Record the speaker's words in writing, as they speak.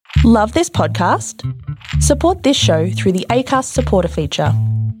Love this podcast? Support this show through the Acast supporter feature.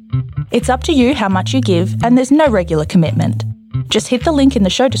 It's up to you how much you give, and there's no regular commitment. Just hit the link in the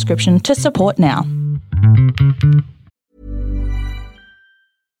show description to support now.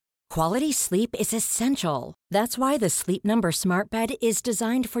 Quality sleep is essential. That's why the Sleep Number Smart Bed is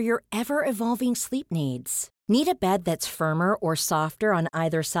designed for your ever-evolving sleep needs. Need a bed that's firmer or softer on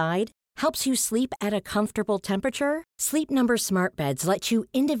either side? Helps you sleep at a comfortable temperature? Sleep Number Smart Beds let you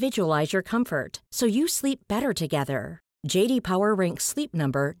individualize your comfort, so you sleep better together. J.D. Power ranks Sleep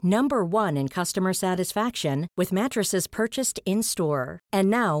Number number 1 in customer satisfaction with mattresses purchased in-store. And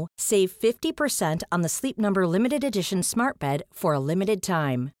now, save 50% on the Sleep Number Limited Edition Smart Bed for a limited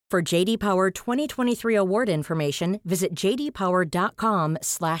time. For J.D. Power 2023 award information, visit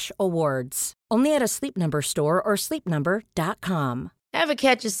jdpower.com/awards. Only at a Sleep Number store or sleepnumber.com. Ever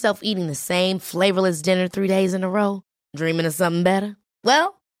catch yourself eating the same flavorless dinner 3 days in a row? Dreaming of something better?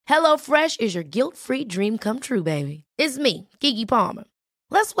 Well, HelloFresh is your guilt-free dream come true, baby. It's me, Keke Palmer.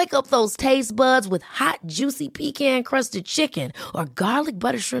 Let's wake up those taste buds with hot, juicy pecan-crusted chicken or garlic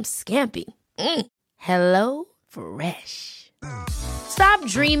butter shrimp scampi. Hello Fresh. Stop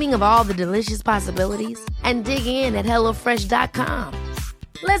dreaming of all the delicious possibilities and dig in at HelloFresh.com.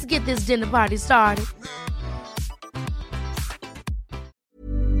 Let's get this dinner party started.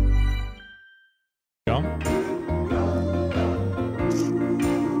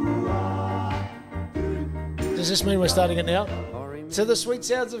 Does this mean we're starting it now? To the sweet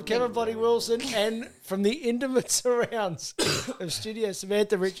sounds of Kevin Bloody Wilson and from the intimate surrounds of Studio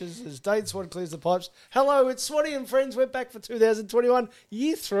Samantha Richards as Dane Swan clears the pipes. Hello, it's Swanee and friends. We're back for 2021.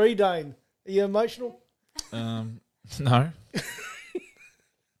 Year 3, Dane. Are you emotional? No.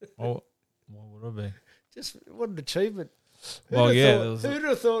 Why would I be? Just what an achievement. Well, yeah. Who'd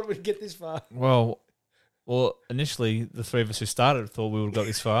have thought we'd get this far? Well, initially, the three of us who started thought we would have got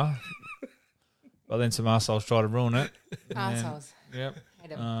this far. But then some arseholes tried to ruin it. Arseholes. Yep.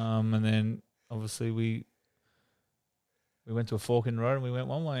 And then, obviously, we went to a fork in the road and we went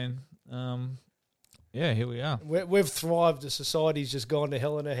one way. And, here we are. We've thrived. The society's just gone to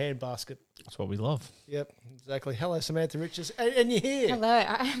hell in a handbasket. That's what we love. Yep, exactly. Hello, Samantha Richards. And you're here. Hello,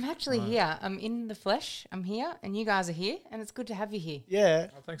 I'm actually here. I'm in the flesh. I'm here, and you guys are here, and it's good to have you here. Yeah.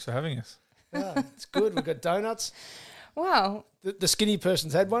 Oh, thanks for having us. Oh, it's good. We've got donuts. Wow. The skinny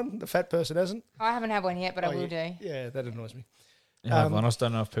person's had one. The fat person hasn't. I haven't had one yet, but I will do. Yeah, that annoys me. Yeah, I just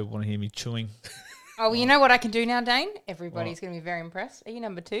don't know if people want to hear me chewing. Oh, well, you know what I can do now, Dane? Everybody's going to be very impressed. Are you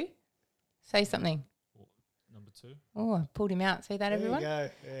number 2? Say something. Number 2. Oh, I pulled him out. See that, everyone? There you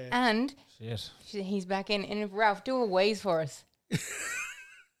go. Yeah. And he's back in. And if Ralph, do a wheeze for us.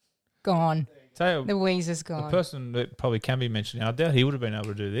 Gone. Tell you, the wheeze is gone. The person that probably can be mentioned, I doubt he would have been able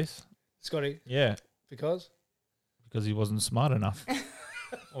to do this. Scotty? Yeah. Because he wasn't smart enough.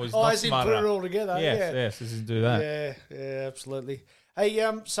 Or he's I not didn't smart put enough. it all together. Yes, he didn't do that. Yeah, absolutely. Hey,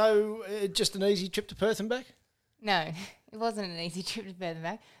 so just an easy trip to Perth and back? No, it wasn't an easy trip to Perth and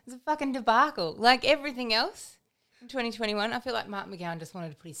back. It was a fucking debacle. Like everything else in 2021, I feel like Mark McGowan just wanted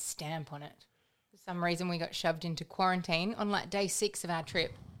to put his stamp on it. For some reason, we got shoved into quarantine on like day 6 of our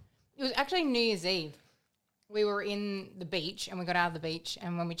trip. It was actually New Year's Eve. We were in the beach and we got out of the beach,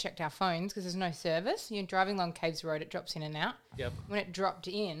 and when we checked our phones, because there's no service, you're driving along Caves Road, it drops in and out. Yep. When it dropped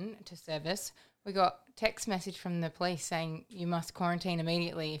in to service, we got text message from the police saying you must quarantine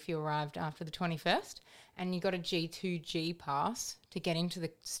immediately if you arrived after the 21st, and you got a G2G pass to get into the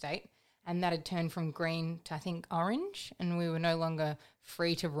state, and that had turned from green to, I think, orange, and we were no longer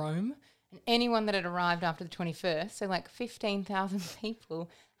free to roam. And anyone that had arrived after the 21st, so like 15,000 people,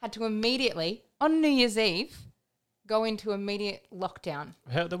 had to immediately, on New Year's Eve, go into immediate lockdown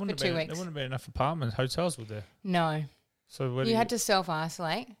for 2 weeks. There wouldn't have been enough apartments, hotels were there. No. So you had to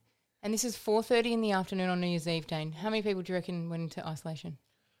self-isolate. And this is 4:30 in the afternoon on New Year's Eve, Dane. How many people do you reckon went into isolation?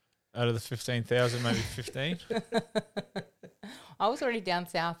 Out of the 15,000, maybe 15. I was already down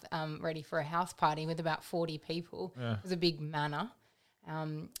south ready for a house party with about 40 people. Yeah. It was a big manor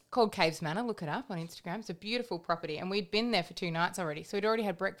called Caves Manor. Look it up on Instagram. It's a beautiful property. And we'd been there for 2 nights already. So we'd already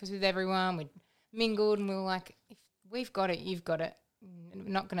had breakfast with everyone. We'd mingled and we were like, if we've got it, you've got it. We're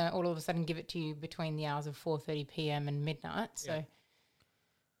not going to all of a sudden give it to you between the hours of 4:30 p.m. and midnight. So... Yeah.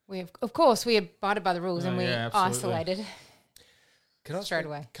 We abided by the rules and we isolated. Can I straight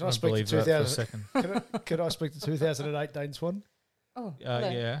away? Can I speak to 2000 for a second? Can I speak to 2008 Dane Swan? Oh,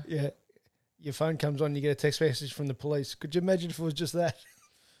 yeah. Yeah. Your phone comes on, you get a text message from the police. Could you imagine if it was just that?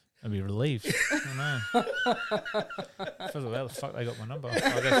 I'd be relieved. I know. First of all, how the fuck they got my number?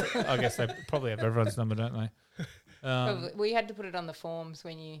 I guess they probably have everyone's number, don't they? We had to put it on the forms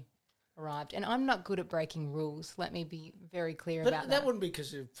when you arrived. And I'm not good at breaking rules. Let me be very clear about But that. that wouldn't be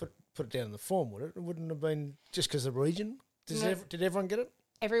because you put it down in the form, would it? It wouldn't have been just because of the region. Did everyone get it?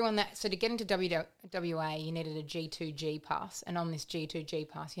 Everyone so to get into WA, you needed a G2G pass, and on this G2G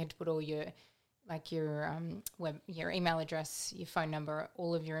pass, you had to put all your your email address, your phone number,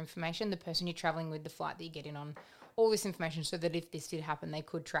 all of your information, the person you're traveling with, the flight that you get in on, all this information, so that if this did happen, they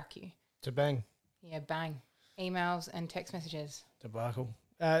could track you. To bang. Yeah, bang, emails and text messages. Debacle.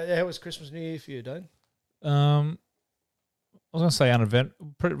 How was Christmas New Year for you, Dane? I was going to say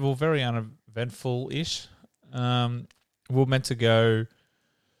very uneventful-ish. We were meant to go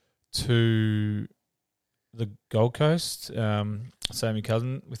to the Gold Coast, so my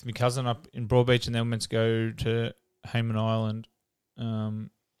cousin up in Broadbeach, and then we meant to go to Hayman Island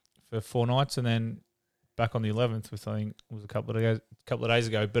for 4 nights, and then back on the 11th, which I think was a couple of days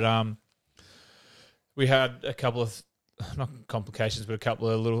ago. But we had a couple of not complications, but a couple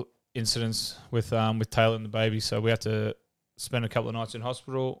of little incidents with Taylor and the baby, so we had to spend a couple of nights in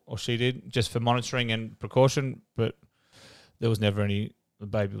hospital, or she did, just for monitoring and precaution. But there was never the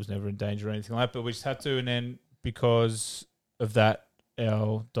baby was never in danger or anything like that, but we just had to. And then because of that,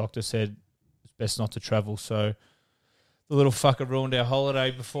 our doctor said it's best not to travel. So the little fucker ruined our holiday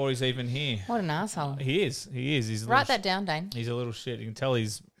before he's even here. What an asshole. He is. He's Write that down, Dane. He's a little shit. You can tell I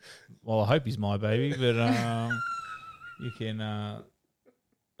hope he's my baby, but you can,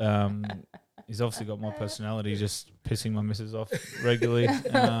 he's obviously got my personality, just pissing my missus off regularly.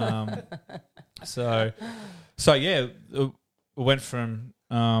 So yeah, we went from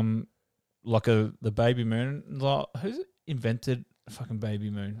the baby moon. Like, who's invented a fucking baby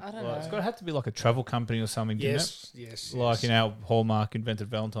moon? I don't know. It's got to have to be like a travel company or something. Yes. Like in our Hallmark invented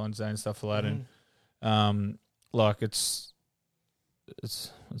Valentine's Day and stuff like that, and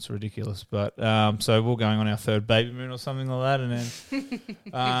it's ridiculous. But so we're going on our 3rd baby moon or something like that, and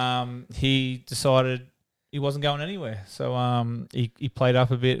then he decided he wasn't going anywhere. So he played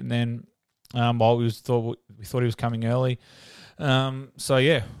up a bit, and then while we thought he was coming early. So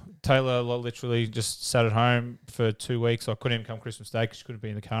yeah, Taylor literally just sat at home for 2 weeks. I couldn't even come Christmas Day because she couldn't be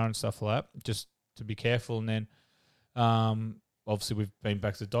in the car and stuff like that, just to be careful. And then obviously we've been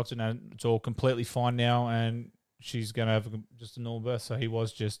back to the doctor now. It's all completely fine now, and she's going to have just a normal birth. So he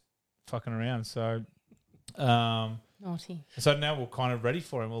was just fucking around. So naughty. So now we're kind of ready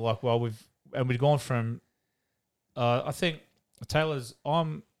for him. We're like, well, we've gone from I think Taylor's.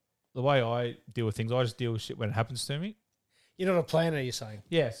 The way I deal with things, I just deal with shit when it happens to me. You're not a planner, you're saying?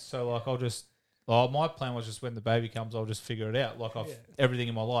 Yes. So, my plan was just when the baby comes, I'll just figure it out. Everything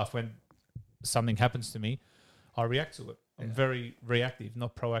in my life, when something happens to me, I react to it. I'm very reactive,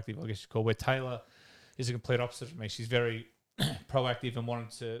 not proactive, I guess you call. Where Taylor is a complete opposite of me. She's very proactive and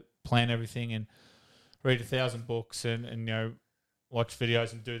wanted to plan everything and read 1,000 books and watch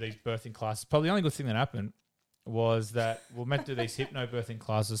videos and do these birthing classes. Probably the only good thing that happened was that we're meant to do these hypnobirthing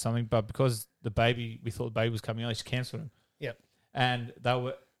classes or something, but because we thought the baby was coming early, she cancelled them. Yep. And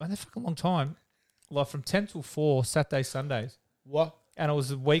they're fucking long time, like from 10 till 4, Saturdays, Sundays. What? And it was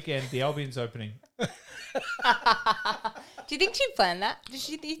the weekend, the Albion's opening. Do you think she planned that? Do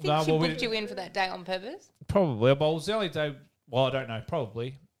you think she booked you in for that day on purpose? Probably. But it was the only day, well, I don't know,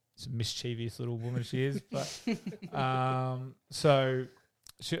 probably. It's a mischievous little woman she is. But so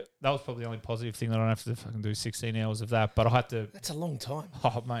that was probably the only positive thing, that I don't have to fucking do 16 hours of that. But I had to. That's a long time.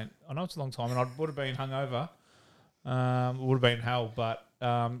 Oh, mate. I know it's a long time, and I would have been hungover. It would have been hell, but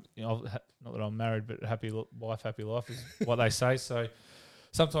not that I'm married, but happy wife, happy life is what they say. So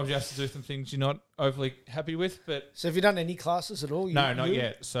sometimes you have to do some things you're not overly happy with. But so have you done any classes at all? No, not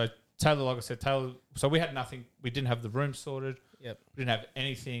yet. So Taylor, like I said, so we had nothing. We didn't have the room sorted. Yep. We didn't have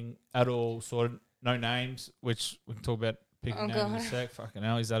anything at all sorted. No names, which we can talk about picking names in a sec. Fucking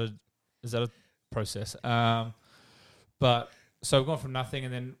hell, is that a process? But so we've gone from nothing,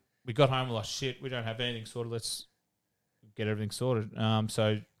 and then we got home. We're like, shit, we don't have anything sorted. Let's get everything sorted.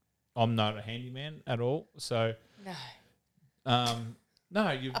 So I'm not a handyman at all. So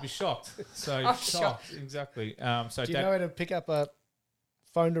no, you'd be shocked. So I'm shocked, exactly. So do you know how to pick up a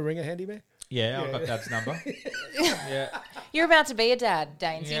phone to ring a handyman? Yeah, I've got Dad's number. Yeah, you're about to be a dad,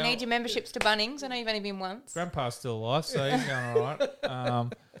 Dane. So Yeah. you need your memberships to Bunnings. I know you've only been once. Grandpa's still alive, so he's going all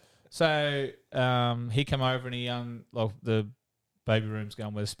right. So he came over and he the baby room's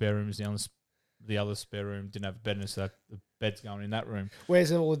going where the spare room is. The other spare room didn't have a bed in it, so the bed's going in that room.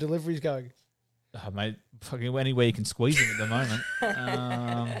 Where's all the deliveries going? Oh, mate, fucking anywhere you can squeeze him at the moment.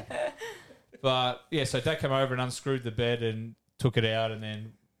 But yeah, so Dad came over and unscrewed the bed and took it out, and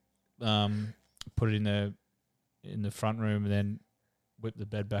then put it in the front room, and then whipped the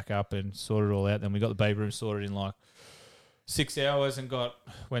bed back up and sorted it all out. Then we got the baby room sorted in like 6 hours and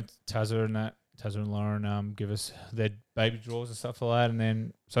went to Tazza and Lauren give us their baby draws and stuff like that, and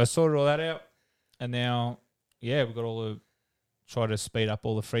then so I sorted all that out, and now we've got try to speed up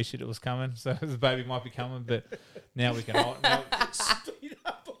all the free shit that was coming, so the baby might be coming, but now we can Speed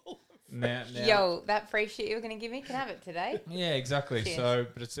up all now. Yo, that free shit you were going to give me, can I have it today? Yeah, exactly. Cheers. So,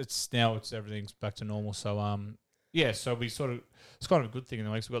 but it's everything's back to normal. So so we sort of it's kind of a good thing in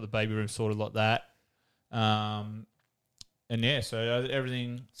the week. So we've got the baby room sorted like that. So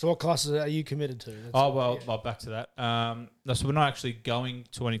everything. So what classes are you committed to? Well, back to that. No, so we're not actually going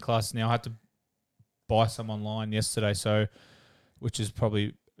to any classes now. I had to buy some online yesterday, so which is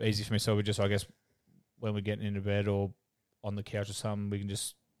probably easy for me. So we just, I guess, when we're getting into bed or on the couch or something, we can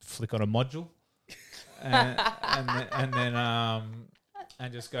just flick on a module and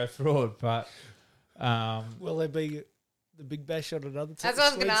just go through it. But will there be the big bash on another? That's what I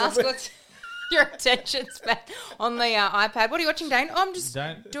was going to ask. What's your attention span on the iPad? What are you watching, Dane? Oh, I'm just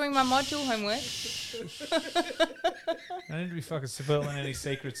doing my module homework. I need to be fucking spilling any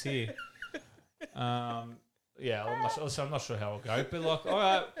secrets here. I'm not sure how it'll go, but like,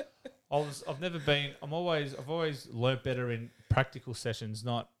 I've always learnt better in practical sessions,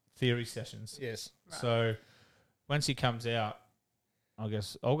 not theory sessions. Yes. Right. So once he comes out, I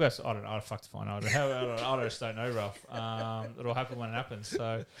guess I don't know. Fuck to find out. I just don't know, Ralph. It'll happen when it happens.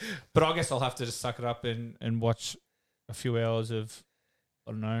 So, but I guess I'll have to just suck it up and watch a few hours of,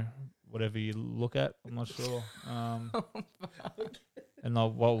 I don't know, whatever you look at. I'm not sure. And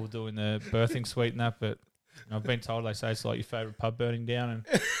while we're doing the birthing suite and that, but I've been told they say it's like your favourite pub burning down,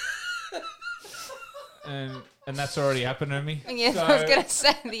 and that's already happened to me. Yeah, so, I was going to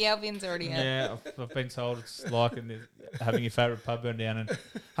say the Albion's already happened. Yeah, I've been told it's like having your favourite pub burn down, and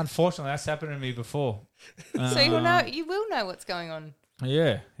unfortunately that's happened to me before. So you will know what's going on.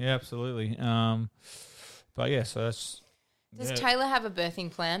 Yeah, absolutely. But yeah, so that's. Does Taylor have a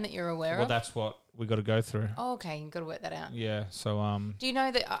birthing plan that you're aware of? Well, that's what we got to go through. Oh, okay, you've got to work that out. Yeah, so Do you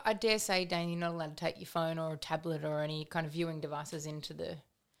know that I dare say, Dane, you're not allowed to take your phone or a tablet or any kind of viewing devices into the.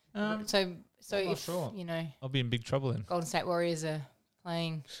 So I'm not if sure. I'll be in big trouble then. Golden State Warriors are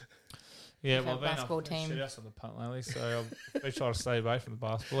playing. Yeah, well, basketball team. Shit us on the punt lately, so I've been trying to stay away from the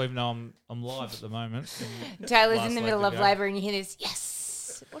basketball, even though I'm live at the moment. Taylor's in the middle of labour, and you hear this. Yes.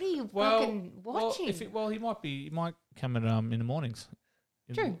 What are you fucking watching? He might come at in the mornings.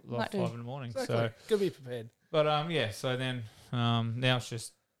 True, like 5 in the morning. Exactly. So gotta be prepared. But so then now it's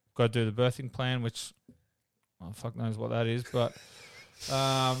just got to do the birthing plan, which fuck knows what that is, but we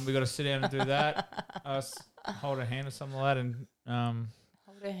got to sit down and do that. Hold a hand or something like that, and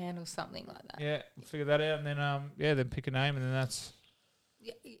hold a hand or something like that. Yeah, figure that out, and then then pick a name, and then that's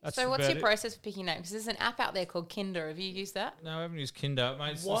so what's your process for picking names? Because there's an app out there called Kinder. Have you used that? No, I haven't used Kinder,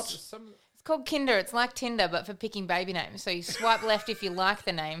 mate. What? It's called Kinder. It's like Tinder, but for picking baby names. So you swipe left if you like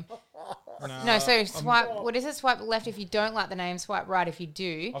the name. What is it? Swipe left if you don't like the name. Swipe right if you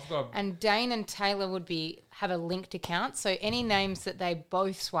do. And Dane and Taylor would have a linked account. So any names that they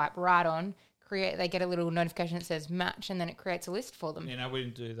both swipe right on, they get a little notification that says match, and then it creates a list for them. We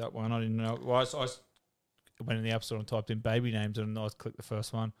didn't do that one. I didn't know. Well, I went in the App Store and typed in baby names, and I clicked the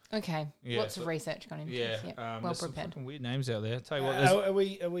first one. Okay, lots of research gone into this. Yeah, well prepared. Some weird names out there. Tell you what,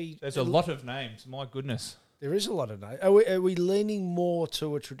 there's a lot of names. My goodness, there is a lot of names. Are we leaning more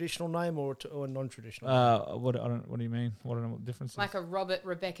to a traditional name or to a non-traditional? What do you mean? What are the differences? Like a Robert,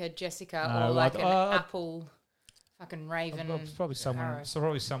 Rebecca, Jessica, or like an Apple, fucking Raven. Probably somewhere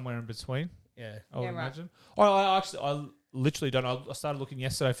in between. Yeah, I would imagine. I literally don't. I started looking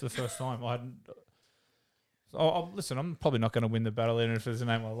yesterday for the first time. Listen, I'm probably not going to win the battle even if there's a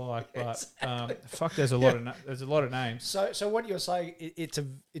name I like, but fuck, there's a lot of names. So what you're saying, it's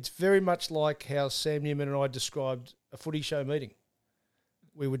very much like how Sam Newman and I described a footy show meeting.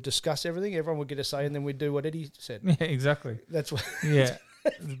 We would discuss everything, everyone would get a say, and then we'd do what Eddie said. Yeah, exactly. That's what. Yeah,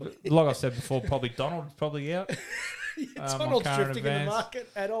 like I said before, Donald's probably out. Donald's drifting in the market.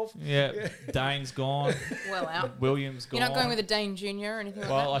 Adolf. Yeah. Dane's gone. Well out. William's gone. You're not going with a Dane Jr. or anything like that?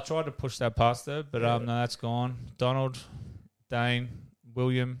 Well, I tried to push that past her, but no, that's gone. Donald, Dane,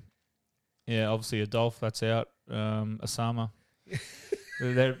 William. Yeah, obviously Adolf, that's out. Osama.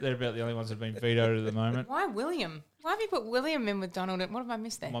 They're about the only ones that have been vetoed at the moment. Why William? Why have you put William in with Donald? What have I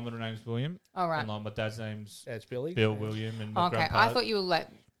missed there? My middle name's William. Oh, right. And my dad's name's Billy. Bill William. And my okay, I thought you were like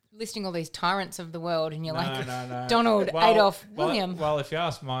listing all these tyrants of the world, and you're no. Donald, Adolf, William. Well, if you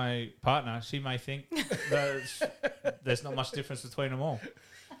ask my partner, she may think there's not much difference between them all.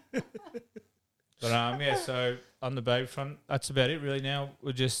 But so on the baby front, that's about it really. Now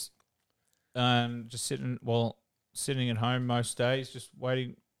we're just sitting at home most days, just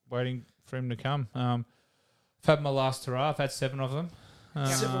waiting for him to come. I've had my last hurrah. I've had 7 of them.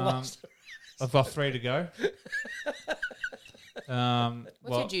 I've got 3 to go.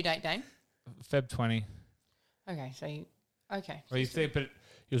 What's your due date, Dane? Feb 20. Okay, so you... Okay. Well, you think, but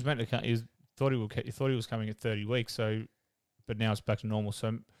he was meant to come. He thought he was coming at 30 weeks. So, but now it's back to normal.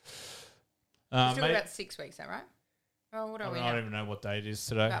 So, still about 6 weeks, is that right? Oh, what are we I now? don't even know what day it is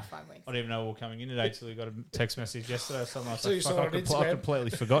today. About 5 weeks. I don't even know we're coming in today until we got a text message yesterday or something. So you saw it on I've Instagram. completely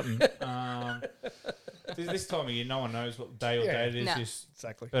forgotten. This time of year, no one knows what day or date it is. No.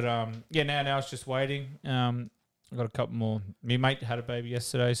 Exactly. But now it's just waiting. I've got a couple more. My mate had a baby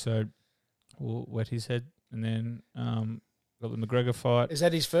yesterday, so we'll wet his head, and then got the McGregor fight. Is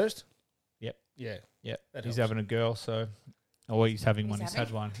that his first? Yep. Yeah. Yeah, That he's helps. having a girl, so he's having one. He's having?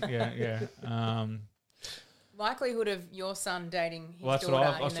 had one. Yeah. Likelihood of your son dating his Well,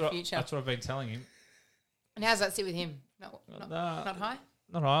 daughter in the future. That's what I've been telling him. And how's that sit with him? Not high?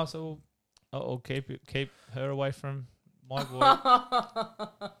 Not high. So I'll keep her away from my boy.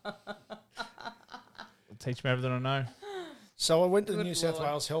 Teach me everything I know. So I went to the Good New South Lord.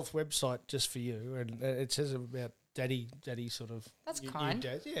 Wales Health website just for you, and it says about daddy sort of. That's you kind.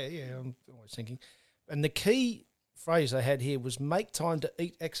 dads. Yeah. I'm always thinking, and the key phrase they had here was make time to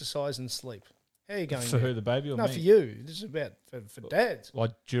eat, exercise, and sleep. How are you going? For there? who, the baby or No, me? for you. This is about for dads.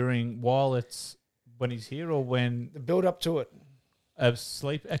 Like when he's here or when The build up to it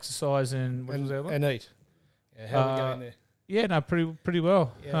sleep, exercise, and what was the other one? and eat. Yeah, how are we going there? Yeah, no, pretty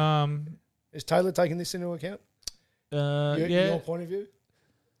well. Yeah. Is Taylor taking this into account? Your point of view?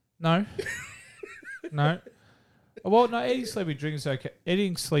 No. No. Well, no, eating, sleeping, drinking is okay.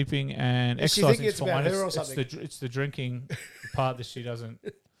 Eating, sleeping, and Does she think exercising is it's about fine. her or It's something? it's the drinking part that she doesn't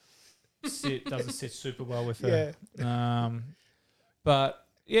sit super well with her. But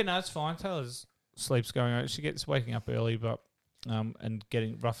yeah, no, it's fine. Taylor's sleep's going on. She gets waking up early, but and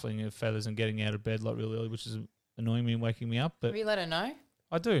ruffling her feathers and getting out of bed like really early, which is annoying me and waking me up. But Have you let her know?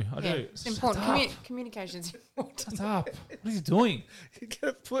 I do. It's important. Shut up. Communication's important. Shut up. What are you doing? You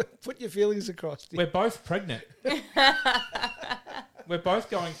gotta put your feelings across. We're both pregnant. We're both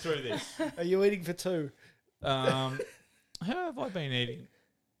going through this. Are you eating for two? How have I been eating?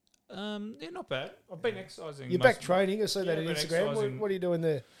 Yeah, not bad. I've been exercising. You're most back of- training. I see that Yeah, on been Instagram. exercising. What are you doing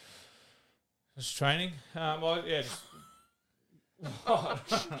there? Just training. Well, yeah.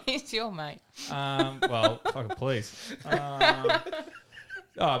 He's your mate. Well, fucking please.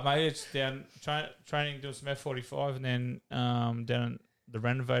 Mate, it's down training, doing some F45, and then down the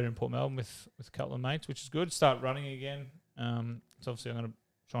Renovator in Port Melbourne with a couple of mates, which is good. Start running again. So obviously I'm going to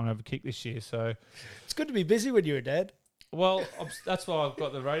try and have a kick this year. So, It's good to be busy when you're a dad. well, that's why I've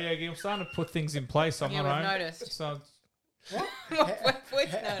got the radio gig. I'm starting to put things in place on Yeah, my we've own. noticed. So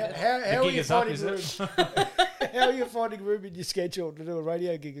We've noticed. How the are gig you is up, finding is room? it? How are you finding room in your schedule to do a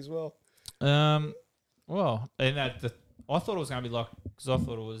radio gig as well? Well, and I thought it was going to be like, because I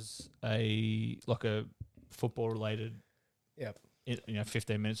thought it was a football related, Yep.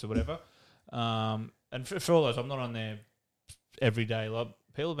 15 minutes or whatever. And for all those, I'm not on there every day. Like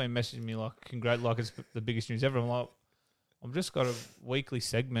people have been messaging me like, it's the biggest news ever. I'm like, I've just got a weekly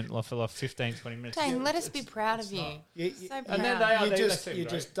segment for like 15, 20 minutes. Dane, let us be proud of you. You, So proud. And then they are. you They just seem you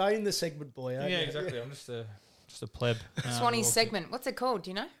great. just Dane the segment boy, aren't Yeah, you? exactly. I'm just a pleb. Swanee's segment. What's it called? Do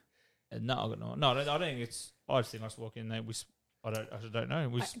you know? No, I got no. I don't think it's. I just think I just walk in there. I don't know.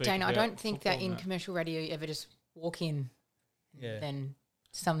 We speak Dane, I about don't think that football in and commercial radio you ever just walk in, Yeah. then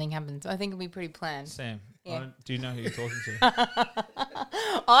something happens. I think it'll be pretty planned. Sam, Yeah. do you know who you're talking to?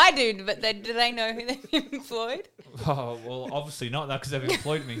 I do, but do they know who they've employed? Oh, well, obviously not that because they've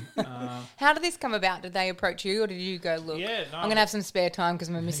employed me. How did this come about? Did they approach you or did you go, look, Yeah, no, I'm going to have some spare time because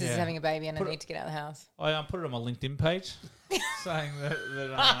my missus is Yeah. having a baby and Put I it- need to get out of the house? I put it on my LinkedIn page saying that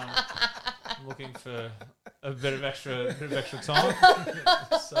I'm looking for a bit of extra time.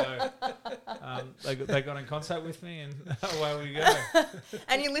 So they got in contact with me and away we go.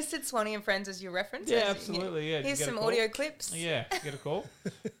 And you listed Swanee and Friends as your reference? Yeah, As- absolutely. Yeah, Here's Did you get a some call? audio clips. Yeah, get a call.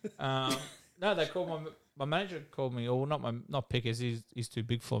 No, they called my manager called me, or not Pickers. He's too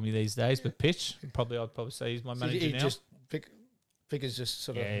big for me these days. But Pitch, I'd probably say he's my So manager you now. just Pickers just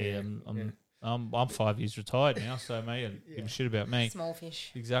sort of Yeah, I'm 5 years retired now, so mate, Yeah. give a shit about me. Small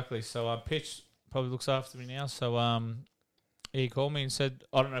fish. Exactly. So Pitch probably looks after me now. So he called me and said,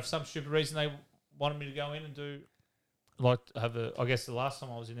 I don't know, for some stupid reason they wanted me to go in and do I guess the last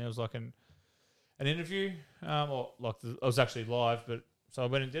time I was in there was like an interview, or I was actually live, but so I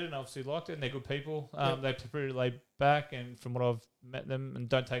went and did it and obviously liked it and they're good people. They're pretty laid back and from what I've met them and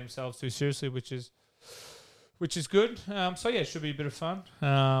don't take themselves too seriously, which is good. So yeah, it should be a bit of fun.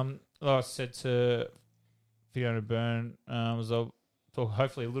 Like I said to Fiona Byrne, talk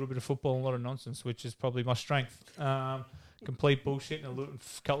hopefully a little bit of football and a lot of nonsense, which is probably my strength. Complete bullshit and a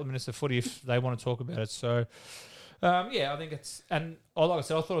couple of minutes of footy if they want to talk about it. So, I think it's... And like I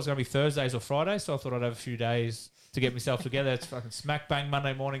said, I thought it was going to be Thursdays or Fridays, so I thought I'd have a few days to get myself together. It's fucking smack bang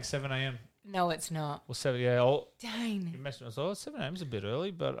Monday morning, 7 a.m. No, it's not. Or 7, yeah. Dang. You mentioned it. I was 7 a.m. is a bit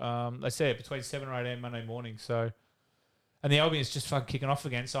early, but they say between 7 or 8 a.m. Monday morning. So, and the Albion's just fucking kicking off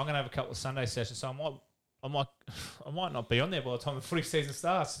again. So I'm going to have a couple of Sunday sessions. So I might not be on there by the time the footy season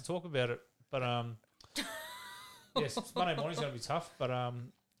starts to talk about it. But yes, Monday morning's going to be tough. But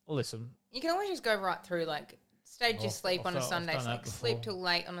listen, You can always just go right through, like, stage your sleep on a I've Sunday. done So, that like, sleep before. till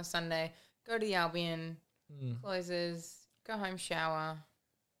late on a Sunday. Go to the Albion, closes, go home, shower, I've done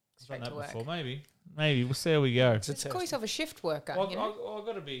straight to that work. before. Maybe we'll see how we go. Just call yourself a shift worker, I've you know?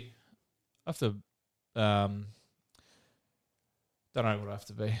 got to be. I have to. Don't know what I have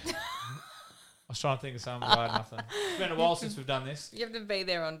to be. I was trying to think of something, but I had nothing. It's been a while since we've done this. You have to be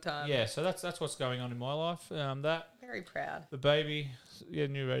there on time. Yeah, so that's what's going on in my life. That Very proud. the baby,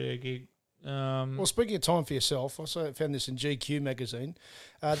 new radio gig. Well, speaking of time for yourself, I found this in GQ magazine.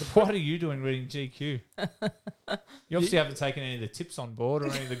 What are you doing reading GQ? You obviously haven't taken any of the tips on board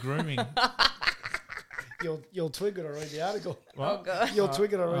or any of the grooming. You'll twig it or read the article. What? Oh, God. You'll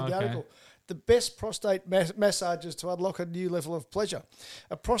twig it or read the okay. article. The best prostate massages to unlock a new level of pleasure.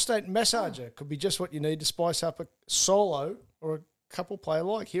 A prostate massager could be just what you need to spice up a solo or a couple play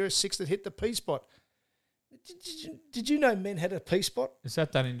alike. Here are 6 that hit the P spot. Did you know men had a P spot? Is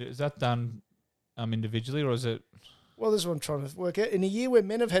that done individually, or is it? Well, this is what I'm trying to work out. In a year where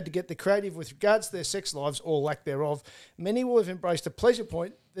men have had to get the creative with regards to their sex lives or lack thereof, many will have embraced a pleasure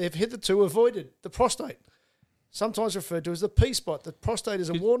point they've hitherto avoided, the prostate. Sometimes referred to as the P spot. The prostate is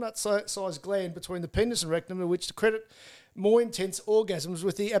a walnut-sized gland between the penis and rectum in which to credit more intense orgasms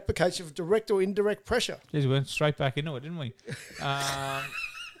with the application of direct or indirect pressure. Geez, we went straight back into it, didn't we? I've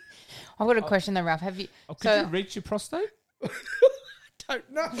got a question though, Ralph. Have you? Could you reach your prostate?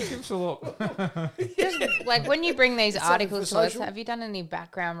 Don't know. Give us a look. Just, like, when you bring these something articles for to us, social. have you done any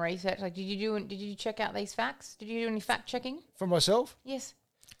background research? Like, did you check out these facts? Did you do any fact checking? For myself, Yes.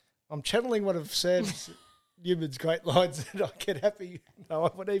 I'm channeling one of Sam Newman's great lines that I get happy. No,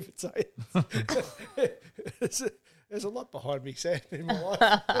 I wouldn't even say it. There's a lot behind me, Sam, in my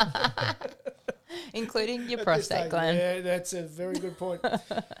life. Including your At this prostate stage. gland. Yeah, that's a very good point.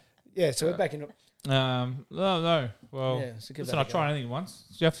 Yeah, so we're back in it. No. Well, Yeah, so give listen, that a I'll go. try anything once.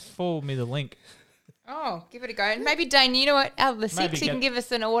 You have to forward me the link. Oh, give it a go. And maybe Dane, you know what? Out of the 6, Maybe he can get- give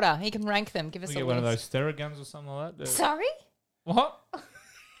us an order. He can rank them. Give us We a get one of list. those Theraguns or something like that. Sorry? What? The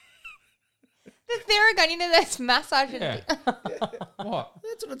Theragun, you know those massages. Yeah. What?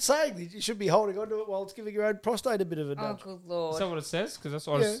 That's what it's saying. You should be holding on to it while it's giving your own prostate a bit of a Oh, nudge. good Is Lord. that what it says? Because that's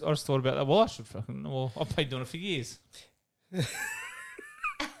what I just thought about that. Well, I should fucking. Well, I've been doing it for years.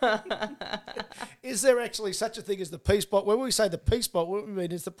 Is there actually such a thing as the P spot? When we say the P spot, what we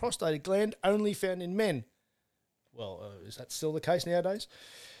mean is the prostate gland only found in men. Well, is that still the case nowadays?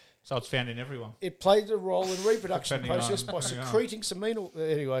 So it's found in everyone. It plays a role in reproduction Depending process on- by depending on. secreting seminal.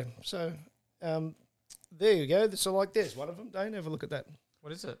 Anyway, so there you go. So like, there's one of them. Don't have a look at that.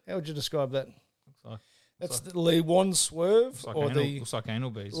 What is it? How would you describe that? Looks like, That's the Lee Wan Swerve looks like or anal, the looks like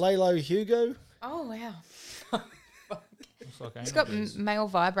anal bees. Lalo Hugo. Oh, wow. Looks like It's anal got bees. male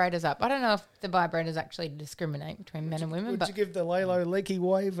vibrators up. I don't know if the vibrators actually discriminate between men and women, Would but you give the Lalo Leaky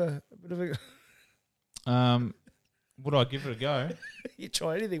Wave a bit of a... Would I give it a go? You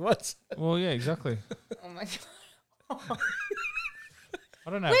try anything once. Well, yeah, exactly. oh my God. I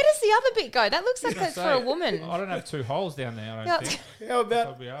don't know. Where does the other bit go? That looks like that's for a Say, woman. I don't have 2 holes down there. I Yeah. don't think. How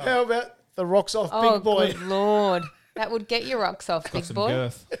Probably about are. how about the rocks off Oh, Big Boy? good Lord. That would get your rocks off, Got big some boy.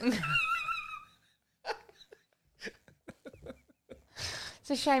 girth. It's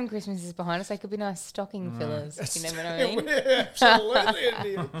a shame Christmas is behind us. They could be nice stocking fillers. If you know what I mean. Yeah,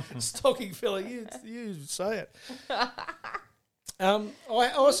 absolutely. Indeed. Stocking filler, you say it.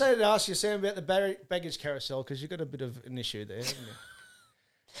 I also had to ask you, Sam, about the baggage carousel because you've got a bit of an issue there, haven't you?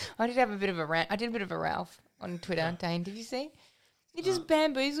 I did have a bit of a rant. I did a bit of a Ralph on Twitter, Dane. Did you see? You just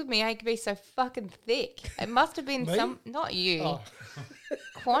bamboozled me. I could be so fucking thick. It must have been Me? not you, Oh,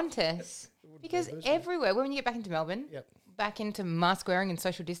 Qantas. Because but it's fine. everywhere, when you get back into Melbourne, Yep. back into mask wearing and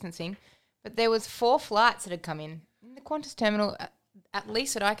social distancing, but there was 4 flights that had come in the Qantas terminal. At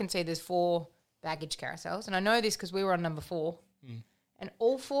least that I can see, there's 4 baggage carousels, and I know this because we were on number 4, and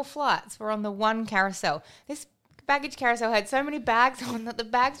all 4 flights were on the one carousel. This baggage carousel had so many bags on that the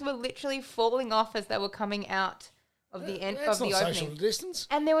bags were literally falling off as they were coming out of the end That's of the not opening. social distance.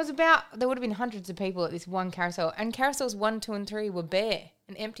 And there would have been hundreds of people at this one carousel, and carousels 1, 2, and 3 were bare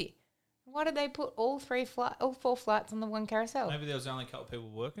and empty. Why did they put all 4 flights on the one carousel? Maybe there was only a couple of people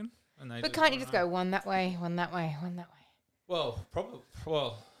working, and they. But can't you just go one that way, one that way, one that way? Well,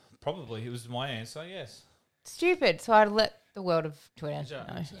 probably it was my answer. Yes. Stupid. So I'd let the world of Twitter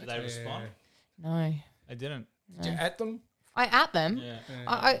know. Did they respond? No. They didn't. Did you at them? I at them. Yeah.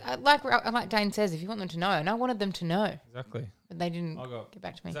 I like Dane says, if you want them to know, and I wanted them to know, Exactly. but they didn't I got get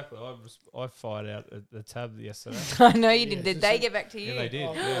back to me. Exactly. I fired out the tab yesterday. I know you did. Did they get back to you? Yeah, they did.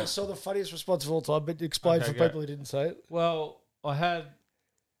 Oh, Yeah. I saw the funniest response of all time, but explain Okay, for go. people who didn't say it. Well, I had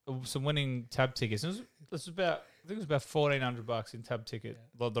some winning tab tickets. This was about, I think it was about $1,400 in tab ticket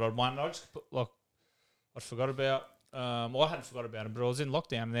that I'd won. I just put, I forgot about. Well, I hadn't forgot about it, but I was in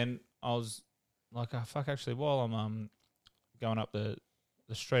lockdown, and then I was like, oh, fuck. Actually, while I'm going up the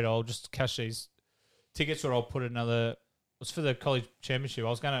street, I'll just cash these tickets, or I'll put another. It was for the college championship. I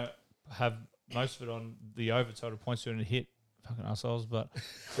was going to have most of it on the over total points to hit. Fucking assholes, but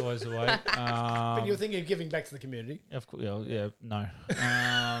it's always the way. But you're thinking of giving back to the community. Of course, no.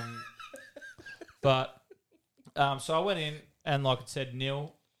 So I went in, and like it said,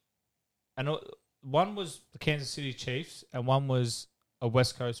 nil. And one was the Kansas City Chiefs, and one was a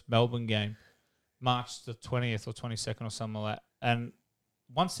West Coast Melbourne game, March the 20th or 22nd or something like that. And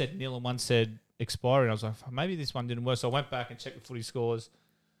one said nil and one said expiring. I was like, maybe this one didn't work. So I went back and checked the footy scores.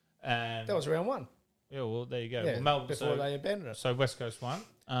 And That was round one. yeah, well, there you go. Yeah, Well, Melbourne, before they abandoned it. so West Coast won,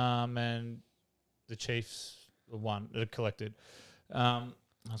 and the Chiefs won. It collected. I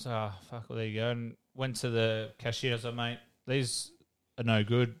was like, oh, fuck, well, there you go. And went to the cashier. I was like, mate, these are no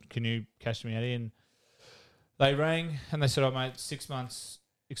good. Can you cash me out in? They rang, and they said, oh, mate, 6 months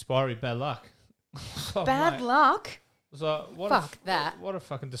expiry, bad luck. Oh, Bad mate. luck. I was like, what Fuck that. What a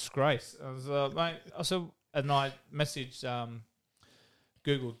fucking disgrace. I was like, mate, and I messaged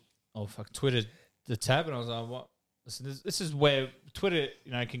Google, Twitter, the tab, and I was like, what? Listen, this is where Twitter,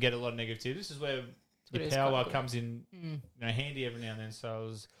 can get a lot of negativity. This is where Twitter's the power quite good. comes in, handy every now and then. So I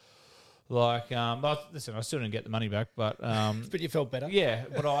was like, but listen, I still didn't get the money back, but But you felt better. yeah,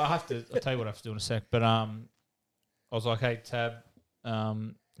 but I'll tell you what I have to do in a sec. But I was like, hey, tab, a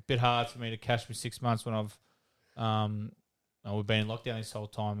bit hard for me to cash me 6 months when we've been in lockdown this whole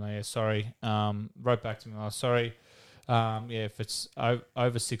time. Yeah, sorry. Wrote back to me, sorry. If it's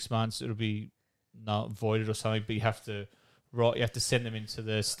over 6 months, it'll be voided or something. But you have to send them into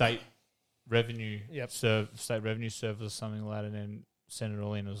the state revenue state revenue service or something like that, and then send it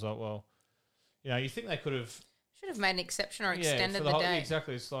all in. It was like, well, you think they could have Should have made an exception or for extended the the whole, day.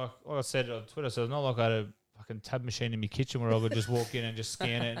 exactly. It's like I said on Twitter. So it's not like I had a fucking tab machine in my kitchen where I could just walk in and just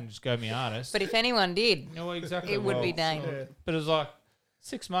scan it and just go me artist. But if anyone did, Exactly. it would be Well, Dane. Yeah. But it was like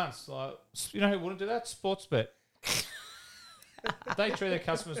 6 months. Like, who wouldn't do that? Sportsbet. They treat their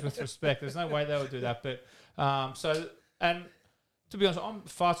customers with respect. There's no way they would do that. But and to be honest, I'm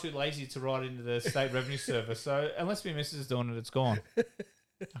far too lazy to write into the state revenue service. So unless my missus is doing it, it's gone.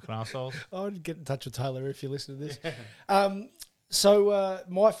 Fucking assholes. I would get in touch with Taylor if you listen to this. So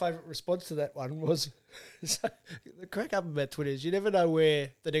my favourite response to that one was the crack up about Twitter is you never know where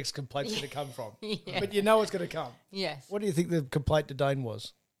the next complaint's going to come from, Yeah. but you know it's going to come. Yes. What do you think the complaint to Dane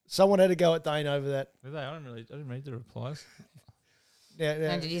was? Someone had to go at Dane over that. Did they? I didn't read the replies.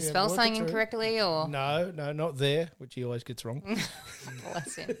 And did you spell work it something through. incorrectly or? No, not there, which he always gets wrong.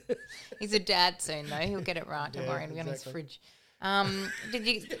 Bless him. He's a dad soon though. He'll get it right. Don't Yeah, worry. It'll be on his exactly. fridge.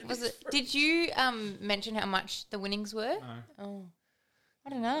 Did you mention how much the winnings were? No. Oh, I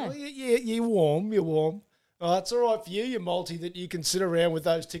don't know. Well, you're warm. Oh, it's all right for you, you multi, that you can sit around with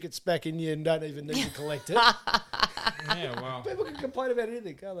those tickets back in you and don't even need to collect it. Yeah, well. People can complain about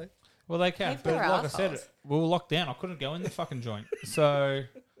anything, can't they? Well, they can. Maybe But they're like I said, assholes. we were locked down. I couldn't go in the fucking joint. So,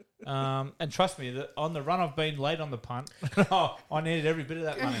 and trust me, that on the run I've been late on the punt, I needed every bit of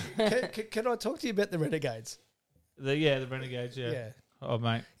that money. Can I talk to you about the Renegades? The Renegades, yeah. Oh,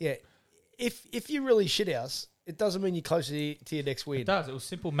 mate. Yeah. If you really shit house, it doesn't mean you're closer to your next win. It does. It was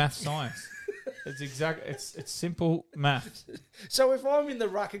simple math science. It's simple math. So if I'm in the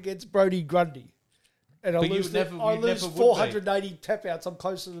ruck against Brody Grundy and I But you lose, would never- I you lose never would be. 480 tap outs, I'm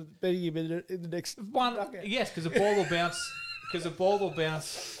closer to beating him in the next One, ruck out. yes, because the ball will bounce. Because the ball will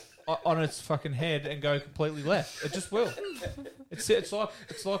bounce on its fucking head and go completely left. It just will. It's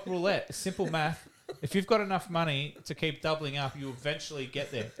like roulette. It's simple math. If you've got enough money to keep doubling up, you eventually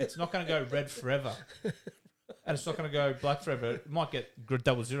get there. It's not going to go red forever, and it's not going to go black forever. It might get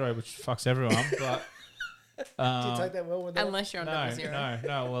 0-0, which fucks everyone. But Do you take that well with that? Unless you're on double zero.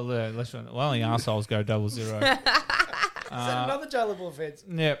 no. Well, unless you're, well, the arseholes go 0-0. Is that another jailable offence?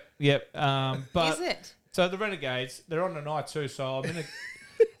 Yep. But Is it? so the Renegades, they're on tonight too. So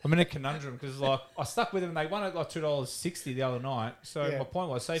I'm in a conundrum because like I stuck with them. They won at like $2.60 the other night. So Yeah. my point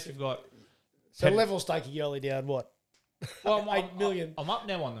was, say if you've got So level staking, you only down what? Well, 8 million. I'm up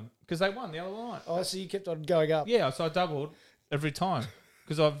now on them because they won the other night. Oh, so you kept on going up. Yeah, so I doubled every time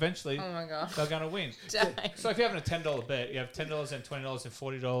because eventually Oh my god. they're going to win. Dang. So if you're having a $10 bet, you have $10, then $20, then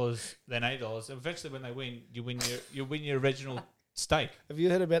 $40, then $8. Eventually, when they win, you win your original stake. Have you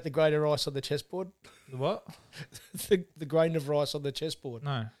heard about the grain of rice on the chessboard? The what? the grain of rice on the chessboard.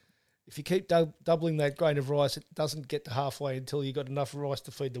 No. If you keep doubling that grain of rice, it doesn't get to halfway until you got enough rice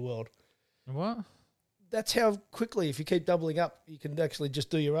to feed the world. What? That's how quickly, if you keep doubling up, you can actually just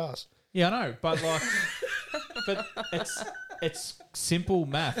do your ass. Yeah, I know, but but it's simple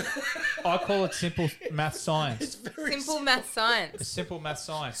math. I call it simple math science. Simple math science. It's simple math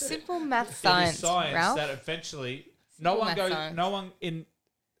science. Simple math It is science, science Ralph. that eventually Simple math science. no one in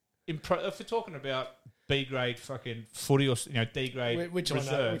if we're talking about B grade fucking footy or D grade Which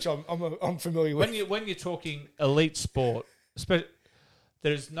reserve, I know, which I'm familiar with. when you're talking elite sport,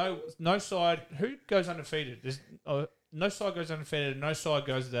 there's no side who goes undefeated. There's no side goes undefeated, and no side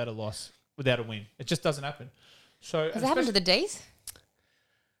goes without a loss, without a win. It just doesn't happen. So Has it happened to the D's?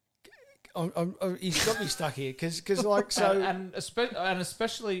 He's got me stuck here because like so. and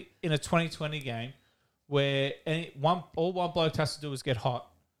especially in a 2020 game where all one bloke has to do is get hot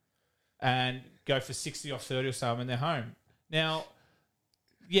and go for 60 off 30 or something, and they're home. Now,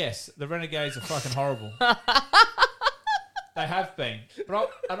 yes, the Renegades are fucking horrible. They have been,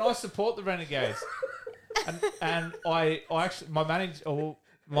 but I support the Renegades, and I actually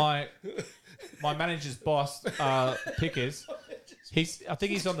my manager's boss Pickers. I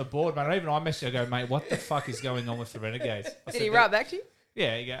think he's on the board, man. Even I messaged him, I go, mate, what the fuck is going on with the Renegades? Did he write back to you?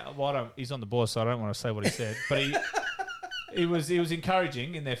 Yeah, he's on the board, so I don't want to say what he said, but he was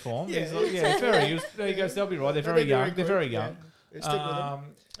encouraging in their form. Yeah, He's like, he goes, they'll be right. They're very young. They're very young. Yeah. Stick with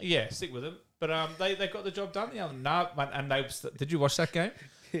them. Yeah, stick with them. But they got the job done the other night. And did you watch that game?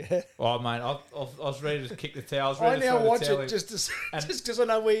 Yeah. Oh, mate, I was ready to kick the towel. I now watch it just because I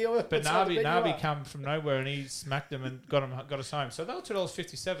know where you are. But Nabi come from nowhere and he smacked them and got us home. So they were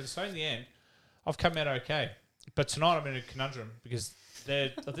 $2.57. So in the end, I've come out okay. But tonight I'm in a conundrum because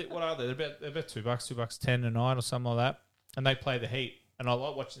I think what are they? They're about $2, $2.10 a night or something like that. And they play the Heat, and I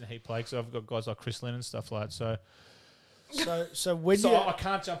like watching the Heat play because I've got guys like Chris Lynn and stuff like that. So I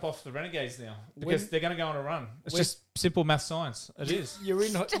can't jump off the Renegades now because they're going to go on a run. It's just simple math science. It is. You're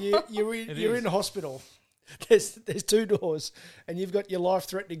in hospital. There's two doors, and you've got your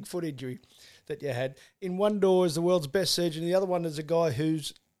life-threatening foot injury that you had. In one door is the world's best surgeon. The other one is a guy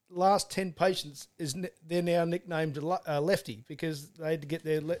whose last 10 patients they're now nicknamed Lefty because they had to get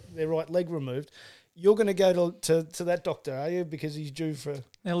their right leg removed. You're going to go to that doctor, are you? Because he's due for...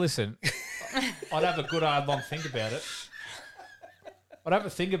 Now, listen, I'd have a good hard long think about it. I'd have a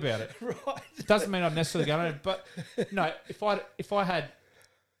think about it. Right. It doesn't mean I'm necessarily going to, but no, if I had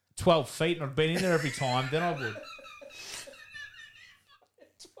 12 feet and I'd been in there every time, then I would.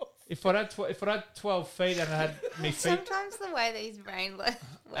 If I had 12 feet and I had me feet... Sometimes the way these brain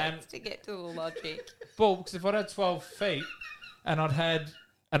works to get to the logic. Well, because if I'd had 12 feet and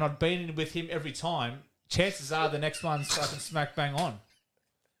I'd been in with him every time, chances are the next one's fucking smack bang on.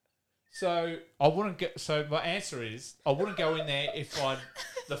 So I wouldn't get. So my answer is I wouldn't go in there if I'd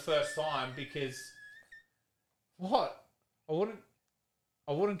the first time because what I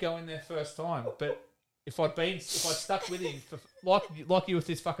wouldn't go in there first time. But if I'd stuck with him for like you with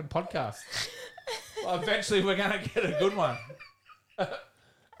this fucking podcast, eventually we're gonna get a good one.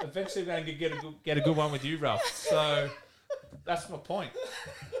 Eventually we're gonna get a good one with you, Ralph. So that's my point.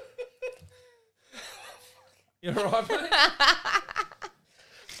 You're right, mate.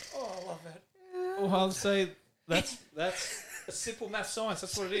 Oh, I love that. Well, I'll say that's a simple math science.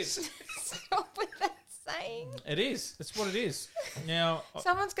 That's what it is. Stop with that saying. It is. That's what it is. Now,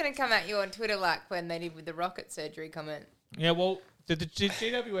 Someone's going to come at you on Twitter like when they did with the rocket surgery comment. yeah. Well, did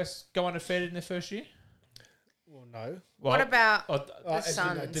GWS go undefeated in their first year? Well, no. Well, What about oh, the as in,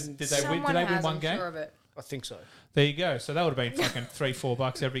 Suns? didn't- did they win? Someone Did they win has, one I'm game? Sure of it. I think so. There you go. So that would have been fucking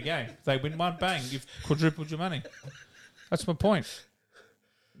 $3-4 every game. They win one, bang, you've quadrupled your money. That's my point.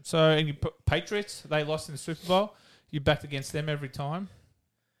 So, and you Patriots, they lost in the Super Bowl. You backed against them every time.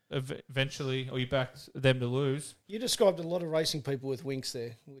 Eventually, or you backed them to lose. You described a lot of racing people with winks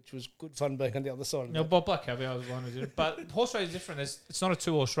there, which was good fun being on the other side of No, that. Bob Black Caviar was one who did it. But horse race is different. It's not a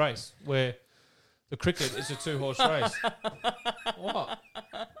 2-horse race where the cricket is a 2-horse race. What?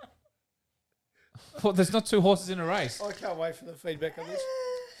 Well, there's not 2 horses in a race. I can't wait for the feedback on this.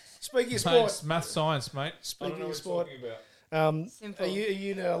 Speaking of Mate, sport, it's math science, mate. Speaking of sport, Simple. are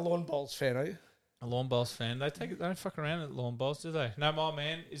you now a lawn bowls fan, are you? A lawn bowls fan. They don't fuck around at lawn bowls, do they? No, my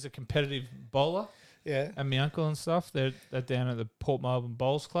man is a competitive bowler, Yeah. and my uncle and stuff. They're down at the Port Melbourne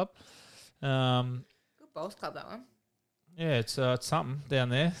Bowls Club. Good bowls club, that one. Yeah, it's something down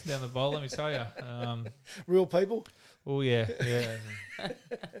there, down the bowl. Let me tell you. Real people. Oh yeah.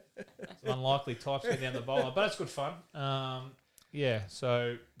 Unlikely types go down the bowler, but it's good fun. Yeah,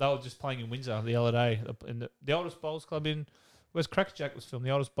 so they were just playing in Windsor the other day, in the oldest bowls club in. Where's Crackerjack was filmed?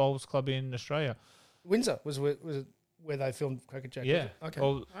 The oldest bowls club in Australia. Windsor was it where they filmed Crackerjack? Yeah. Okay.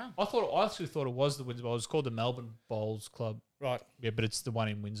 Well, Wow. I actually thought it was the Windsor Bowls. It's called the Melbourne Bowls Club. Right. Yeah, but it's the one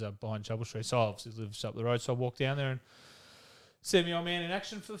in Windsor behind Chapel Street. So I obviously lives up the road. So I walked down there and see my old man in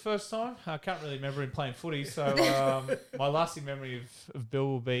action for the first time. I can't really remember him playing footy. So my lasting memory of Bill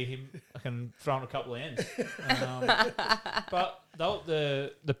will be him throwing a couple of ends. But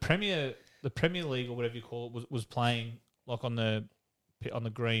the Premier League or whatever you call it was playing like on the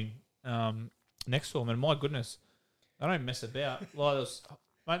green next to him. And my goodness, they don't mess about.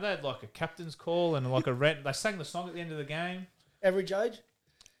 Like they had like a captain's call and like a rent. They sang the song at the end of the game. Average age?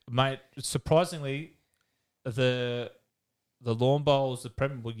 Mate, surprisingly, the lawn bowls, the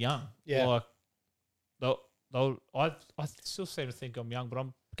Premier were young. Yeah. Like, I still seem to think I'm young, but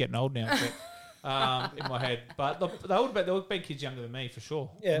I'm getting old now. But, in my head. But they would have been kids younger than me for sure.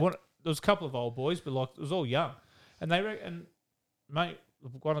 Yeah. There was a couple of old boys, but like it was all young. And mate,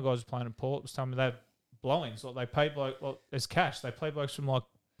 one of the guys was playing in Port was telling me they had blow-ins. Like they paid there's cash. They pay blokes from like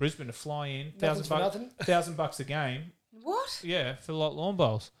Brisbane to fly in. Nothing for nothing? $1,000 a game. What? Yeah, for like lawn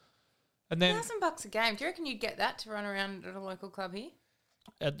bowls. And then $1,000 a game. Do you reckon you'd get that to run around at a local club here?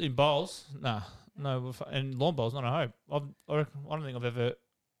 in bowls, no. And lawn bowls, not I hope. I don't think I've ever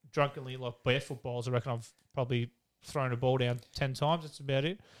drunkenly like barefoot bowls. I reckon I've probably thrown a ball down 10 times. That's about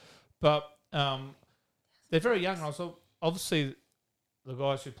it. But they're very young. And also, obviously, the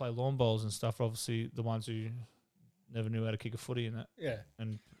guys who play lawn bowls and stuff are obviously the ones who never knew how to kick a footy in that. Yeah.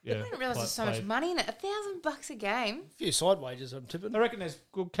 And I didn't realise there's so much money in it. $1,000 a game. A few side wages, I'm tipping. I reckon there's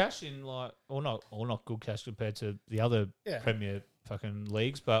good cash in not good cash compared to the other Premier fucking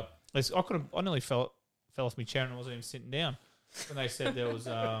leagues, but I nearly fell off my chair and I wasn't even sitting down when they said there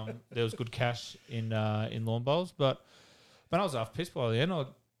was good cash in lawn bowls. But when I was half pissed by the end,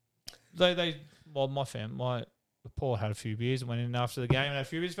 my Paul had a few beers and went in after the game and had a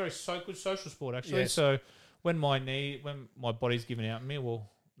few beers. Very good social sport actually. Yes. So when my body's giving out on me, well,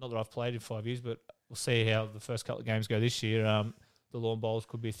 not that I've played in 5 years, but we'll see how the first couple of games go this year. The lawn bowls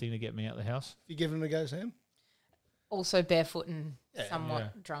could be a thing to get me out of the house. You giving them a go, Sam? Also barefoot and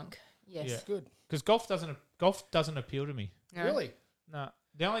somewhat drunk. Yes. Yeah. Good. Because golf doesn't appeal to me. No? Really? No,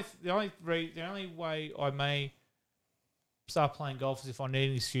 the only way I may start playing golf is if I need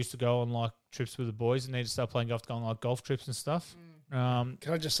an excuse to go on like trips with the boys and need to start playing golf, to go on like golf trips and stuff. Can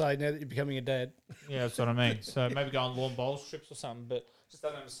I just say now that you're becoming a dad? Yeah, that's what I mean. So maybe go on lawn bowls trips or something, but just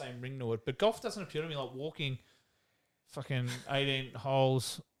don't have the same ring to it. But golf doesn't appeal to me, like walking fucking 18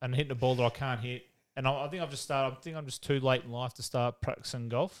 holes and hitting a ball that I can't hit. And I think I'm just too late in life to start practicing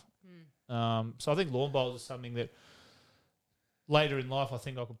golf. So I think lawn bowls is something that later in life I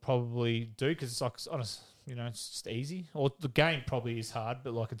think I could probably do because it's like honest, it's just easy. Or the game probably is hard,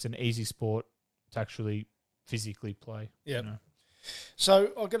 but like it's an easy sport to actually physically play. Yeah.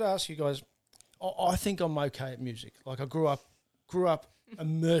 So I've got to ask you guys. I think I'm okay at music. Like I grew up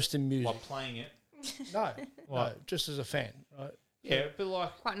immersed in music. Like playing it. No, just as a fan, right? Yeah, but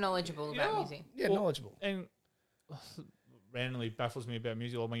like Quite knowledgeable about music. Yeah, knowledgeable. And randomly baffles me about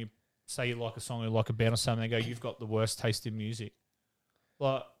music. Like when you say you like a song or like a band or something, they go, "You've got the worst taste in music."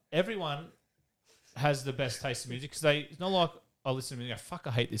 Like everyone has the best taste in music because it's not like I listen to music and go, "Fuck,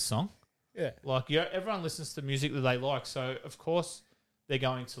 I hate this song." Yeah. Like everyone listens to music that they like, so of course they're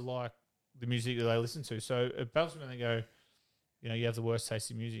going to like the music that they listen to. So it baffles me when they go, you have the worst taste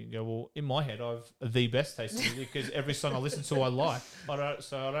in music. You go, well, in my head, I've the best taste in music because every song I listen to, I like. I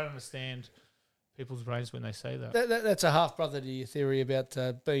don't understand people's brains when they say that. That's a half brother to your theory about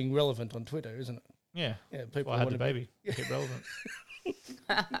being relevant on Twitter, isn't it? Yeah. Yeah. People I had want the to baby. Keep relevant.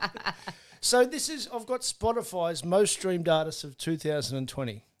 So I've got Spotify's most streamed artists of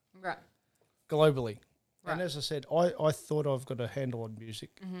 2020 Right. globally. Right. And as I said, I thought I've got a handle on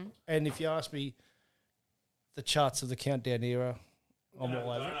music. Mm-hmm. And if you ask me the charts of the countdown era, I'm all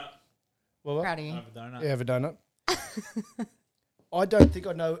over it. Well, what? Proud of you. Have a donut. Yeah, have a donut. I don't think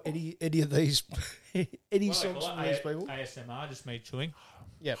I know any of these songs from these people. ASMR, just me chewing.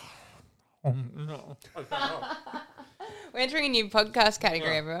 Yep. We're entering a new podcast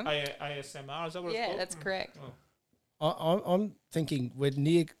category, everyone. ASMR, is that what it's Yeah, called? that's correct. I'm thinking we're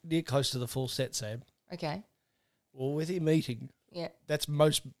near close to the full set, Sam. Okay. Well, with him eating, Yeah. that's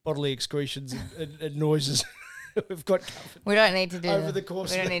most bodily excretions and noises we've got covered We don't need to do over the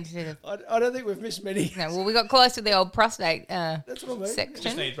course. We don't of need to do I don't think we've missed many. No, well, we got close to the old prostate That's what I mean. Just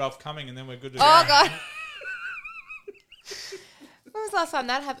section. need Ralph coming and then we're good to go. Oh, God. When was the last time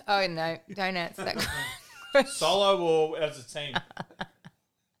that happened? Oh, no. Don't answer that question. Solo or as a team?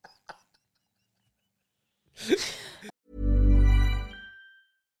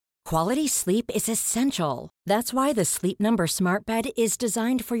 Quality sleep is essential. That's why the Sleep Number Smart Bed is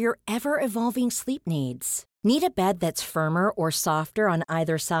designed for your ever-evolving sleep needs. Need a bed that's firmer or softer on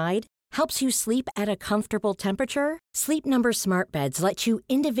either side? Helps you sleep at a comfortable temperature? Sleep Number Smart Beds let you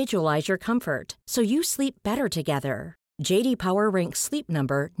individualize your comfort so you sleep better together. JD Power ranks Sleep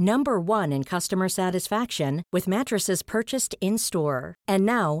Number number 1 in customer satisfaction with mattresses purchased in-store. And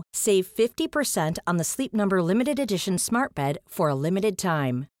now, save 50% on the Sleep Number Limited Edition Smart Bed for a limited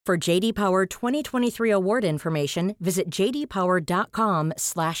time. For JD Power 2023 award information, visit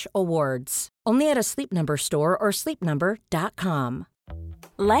jdpower.com/awards. Only at a Sleep Number store or sleepnumber.com.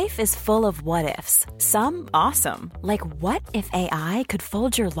 Life is full of what-ifs. Some awesome, like what if AI could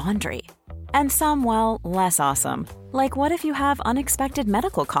fold your laundry? And some, well, less awesome, like what if you have unexpected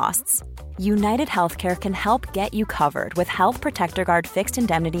medical costs? United Healthcare can help get you covered with Health Protector Guard fixed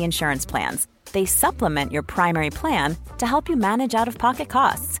indemnity insurance plans. They supplement your primary plan to help you manage out-of-pocket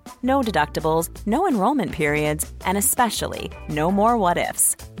costs. No deductibles, no enrollment periods, and especially no more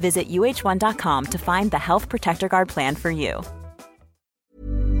what-ifs. Visit uh1.com to find the Health Protector Guard plan for you.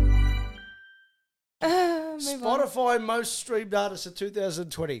 Move on. Spotify most streamed artists of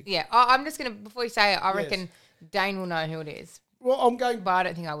 2020. Yeah, I'm just going to, before you say it, I reckon Dane will know who it is. Well, I'm going But I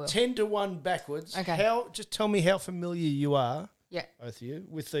don't think I will. 10-1 backwards. Okay. Just tell me how familiar you are, Yeah. both of you,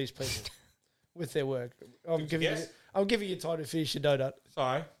 with these people, with their work. I'm giving guess? you time to finish your donut.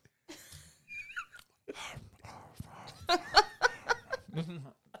 Sorry.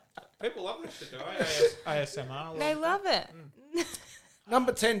 People love this shit, though. ASMR. They love it.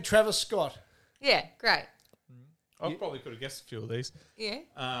 Number 10, Travis Scott. Yeah, great. I probably could have guessed a few of these. Yeah.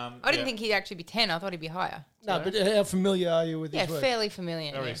 I didn't think he'd actually be 10. I thought he'd be higher. No, but how familiar are you with Yeah, his work? fairly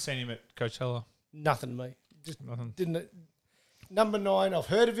familiar. I already Yeah. seen him at Coachella. Nothing, mate. Just Nothing. didn't it? Number 9, I've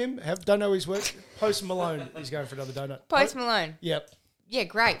heard of him. Don't know his work. Post Malone. He's going for another donut. Post Malone. Yep. Yeah,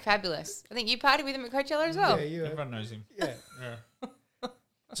 great, fabulous. I think you partied with him at Coachella as well. Yeah, you. Everyone knows him. Yeah. Yeah.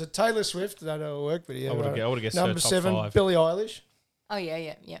 So Taylor Swift. Don't know her work, but yeah. I would've guessed her Number top 7, 5. Billie Eilish. Oh, yeah,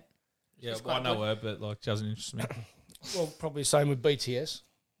 yeah, yeah. Yeah, She's well, I quite know good. her, but like, doesn't interest me. Well, probably same with BTS.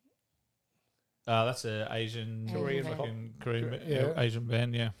 That's an Asian, Korean fucking Korean, Yeah. Asian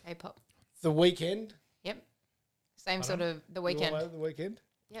band. Yeah. K-pop. The Weeknd. Yep. Same sort of The Weeknd. The Weeknd.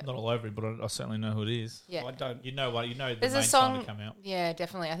 Yep. Not all over it, but I certainly know who it is. Yeah. I don't. You know what? You know the There's main a song song. to come out. Yeah,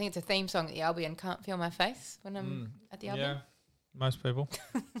 definitely. I think it's a theme song at the Albion. Can't feel my face when I'm at the Albion. Yeah, most people.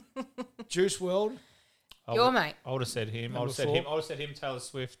 Juice WRLD. Your mate. I would have said him. I Number would have said 4. him. I would have said him. Taylor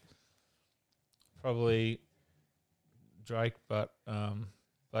Swift. Probably Drake, but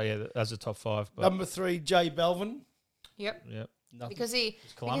yeah, that's a top 5. But Number 3, J Balvin. Yep. yeah, Nothing. Because he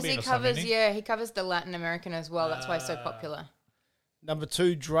Colombian or something, covers isn't he? he covers the Latin American as well. That's why he's so popular. Number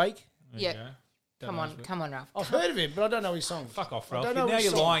 2, Drake. There Yeah. you go. Come on, Ralph. I've heard of him, but I don't know his songs. Fuck off, I Ralph. don't know Now his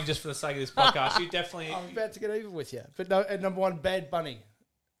you're songs. lying just for the sake of this podcast. You definitely. I'm about to get even with you. But no, and number 1, Bad Bunny.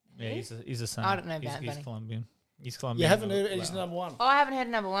 Yeah, he's a son. I don't know he's, Bad he's Bunny. Colombian. He's Colombian. You haven't but- heard he's number 1. Oh, I haven't heard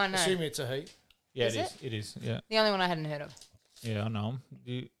number one. No, Assuming it's a he. Yeah, Is it is. It is. Yeah, the only one I hadn't heard of. yeah, I know him.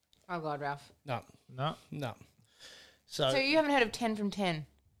 You, Oh God, Ralph. No, no, no. So, So you haven't heard of 10 from 10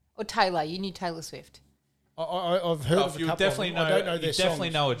 or Taylor? You knew Taylor Swift. I've heard of a you couple definitely of know. them. I don't know You their definitely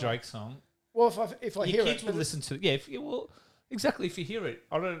songs. know a Drake song. Well, if I Your hear kids it, will listen to. Yeah, well, exactly. If you hear it,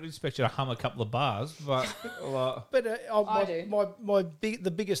 I don't expect you to hum a couple of bars, but but I do.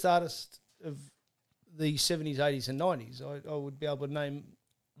 the biggest artist of the 70s, 80s, and 90s, I would be able to name.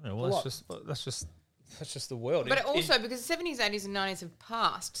 yeah, well, that's just the world. But also because the 70s, 80s and 90s have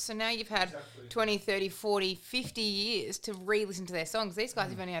passed. So now you've had 20, 30, 40, 50 years to re-listen to their songs. These guys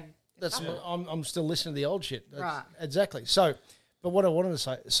have only had a That's couple. I'm still listening to the old shit. That's- Right. Exactly. So, but what I wanted to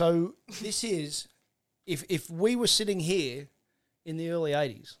say, so this is, if we were sitting here in the early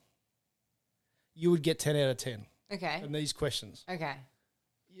 80s, you would get 10 out of 10 Okay. on these questions. Okay.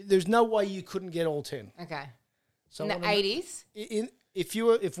 There's no way you couldn't get all 10. Okay. So In the I wanna- 80s?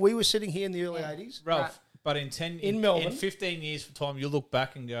 if we were sitting here in the early Yeah. 80s, Ralph. Right. But in 10 In Melbourne. in 15 years from time, you look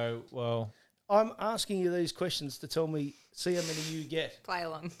back and go, well, I'm asking you these questions to tell me, see how many you get. Play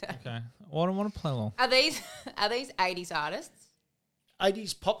along. okay, well, I don't want to play along. Are these 80s artists?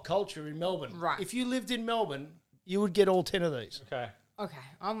 80s pop culture in Melbourne. Right. If you lived in Melbourne, you would get all 10 of these. Okay, Okay.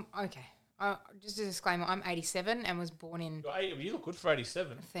 Okay. Just a disclaimer, I'm 87 and was born in, you look good for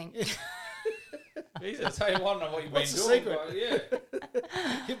 87. I think. Jesus, tell you what you've What's the doing. secret? But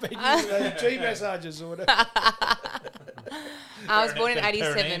yeah. You've been using G massages or whatever. I was born in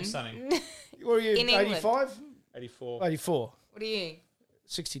Perineum 87. sunning. What are you, In England. 85? 84. 84. What are you?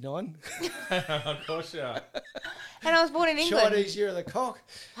 69. Of course you are. And I was born in England. Chinese year of the cock.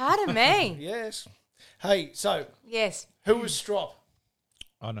 Pardon me. Yes. Hey, so Yes. who was Strop?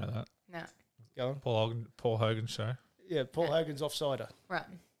 I know that. No. Go on. Paul Hogan show. Yeah, Paul Hogan's offsider, Right.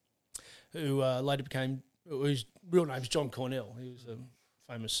 who later became, whose real name's John Cornell. He was a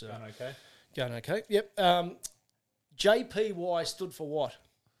famous... Okay. Going okay. Yep. JPY stood for what?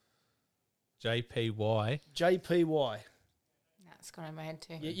 JPY. JPY. That's gone in my head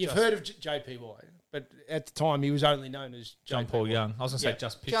too. You've heard of JPY, but at the time he was only known as John JPY. Paul Young. I was going to say, Yeah.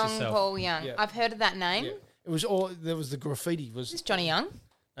 just piss John yourself. Paul Young. Yeah. I've heard of that name. Yeah. It was all. There was the graffiti. Is Was this Johnny Young?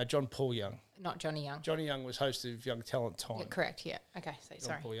 John Paul Young. Not Johnny Young. Johnny Young was host of Young Talent Time. Yeah, correct. Yeah. Okay. So, John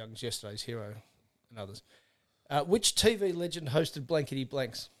sorry. Paul Young's Yesterday's Hero and others. Which TV legend hosted Blankety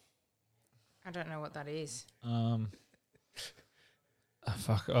Blanks? I don't know what that is.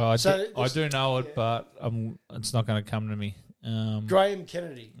 Fuck. Oh, I So do know it, but it's not going to come to me. Graham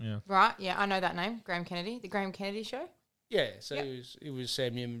Kennedy. Yeah. Right. Yeah, I know that name. Graham Kennedy. The Graham Kennedy Show. Yeah, so Yep. it was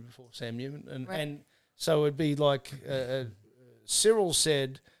Sam Newman before Sam Newman, and Right. and so it'd be like Cyril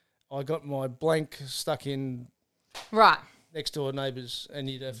said, "I got my blank stuck in Right. next door neighbours," and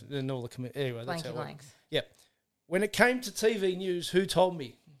you'd have then all the anyway. That's Blanky how it went. blanks. Yep. When it came to TV news, who told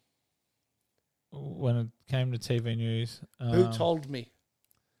me? When it came to TV news, Who told me?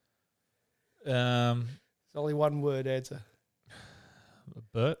 It's It's only one word answer.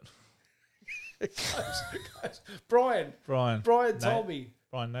 Bert, Brian. Brian Told me.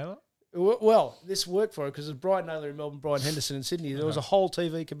 Brian Naylor. Well, this worked for it because it was Brian Naylor in Melbourne, Brian Henderson in Sydney. There was a whole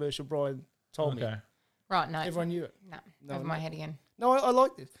TV commercial Brian told me. Okay. Right. No. Everyone knew it. No. Over my head again. No, I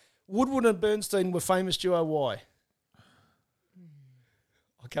like this. Woodward and Bernstein were famous duo. Why?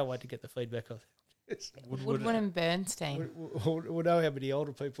 I can't wait to get the feedback on it. Woodward and Bernstein. We'll know how many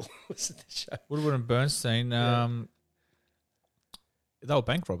older people listen to the show. Woodward and Bernstein. They were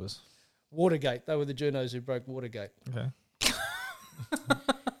bank robbers. Watergate. They were the journos who broke Watergate. Okay.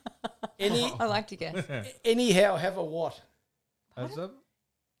 I like to guess. Anyhow, have a what? How's that?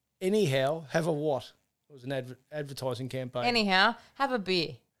 Anyhow, have a what? It was an advertising campaign. Anyhow, have a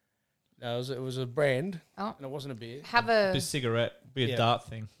beer. No, it was a brand, Oh. and it wasn't a beer. Have a. Be a cigarette. Be a Yeah. dart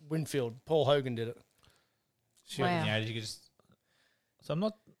thing. Winfield. Paul Hogan did it. Shit, Wow. in the 80s, you could just. So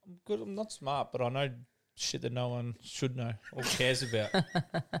I'm good. I'm not smart, but I know shit that no one should know or cares about.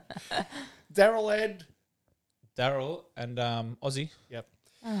 Daryl and Daryl and Ozzy. yep.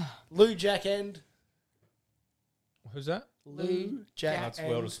 Lou Jack and Who's that? Lou Jack. Jack. That's and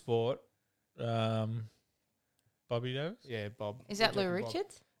World of Sport. Bobby Davis. Yeah, Bob. Is that Jack Lou and Bob.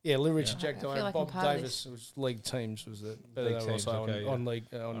 Richards? Yeah, Lou Richard, Jack I feel Dyer, like Bob I'm part of Davis was league teams was the but League they were teams, also okay, on yeah. league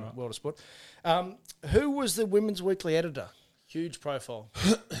on Alright. World of Sport. Who was the Women's Weekly editor? Huge profile.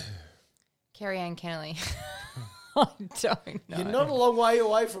 Carrie Ann Kennelly. I don't know. You're not a long way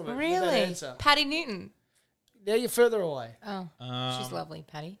away from it. with that Really? answer. Patty Newton. Now you're further away. Oh, she's lovely,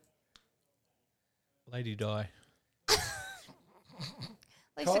 Patty. Lady Di.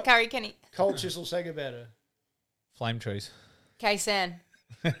 Lisa Curry Kenny. Cold Chisel sang about her. Flame trees. K-San.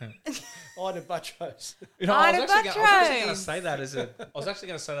 Ida Buttrose. You know, Ida I was actually going to Buttrose. say that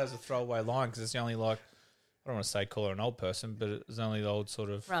as a throwaway line because it's the only I don't want to say call her an old person, but it's only the old sort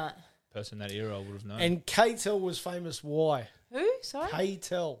of Right. person that era I would have known. And K-Tel was famous. Why? Who? Sorry?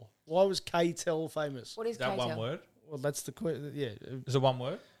 K-Tel. Why was K-Tel famous? What is is that K-Tel? one word? Well, that's the question. Yeah. Is it one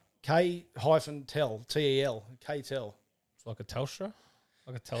word? K-tel. T-E-L. K-Tel. It's like a Telstra,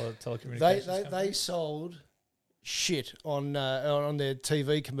 like a telecommunications. They company? sold shit on their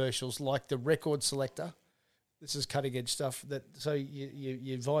TV commercials like the record selector. This is cutting edge stuff. So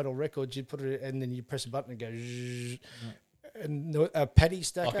your vinyl records, you put it and then you press a button and go, zzz, and a paddy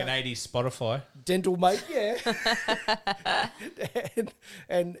stacker, like an 80s Spotify. dental mate, yeah,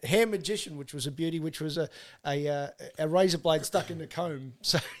 and hair magician, which was a beauty, which was a razor blade stuck in the comb,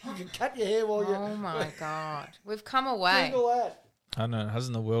 so you can cut your hair while Oh you're. my God. We've come away. Google that. I don't know.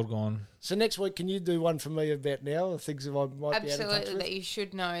 Hasn't the world gone? So next week, can you do one for me about now? Things that I might be out of touch Absolutely, with? that you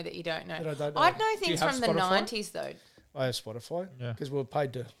should know that you don't know. That I don't know. I'd know you things have from the Spotify? 90s, though. I have Spotify Yeah. because we're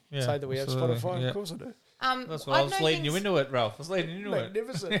paid to Yeah, say that we have absolutely, Spotify. yeah. Of course I do. That's what I was leading you into it, Ralph. I was leading you into it.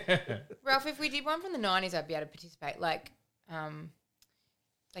 Magnificent. Ralph, if we did one from the 90s, I'd be able to participate. Like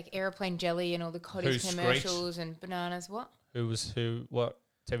Aeroplane Jelly and all the cottage Who commercials and bananas. What? What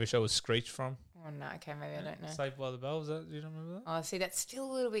TV show was Screech from? Oh, no. Okay, maybe I don't know. Saved by the Bell. Was that? Do you remember that? Oh, see, that's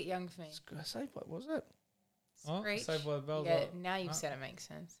still a little bit young for me. I say, what was it? Oh, Screech. Saved by the Bell. Yeah, now you've said it makes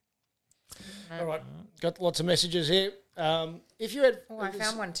sense. All right, got lots of messages here. If you had, Oh, I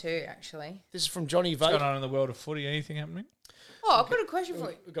found one too, actually. this is from Johnny What's going Vote. on in the world of footy? Anything happening? Oh, I've got a question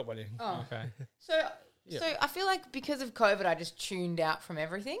for you. We've got one here. Oh. Okay. So I feel like because of COVID, I just tuned out from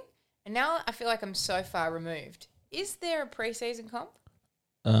everything. And now I feel like I'm so far removed. Is there a pre-season comp?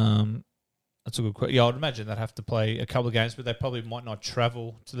 That's a good question. Yeah, I'd imagine they'd have to play a couple of games, but they probably might not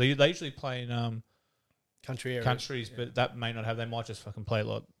travel. So they usually play in Country area. countries, but that may not have. They might just fucking play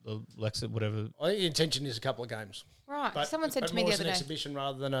like the Lexit, whatever. I think the intention is a couple of games. Right. But, Someone said but to me more the as other an day. exhibition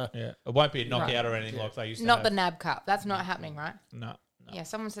rather than a... Yeah, it won't be a knockout or anything like they used to Not have. the NAB Cup. That's not happening, right? No. Yeah,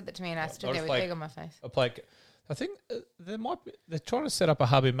 someone said that to me and I stood I'll there just with play- egg on my face. I think there might be. They're trying to set up a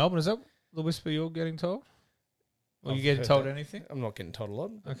hub in Melbourne. Is that the whisper you're getting told? Or you I've getting heard told that. anything? I'm not getting told a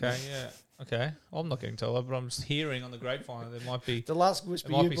lot. Okay, yeah. Okay. I'm not getting told, but I'm just hearing on the grapevine that there might be. The last whisper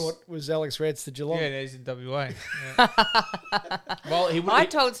It might you be brought was Alex Reds to Geelong. Yeah, he's in WA. Yeah. Well, he would. I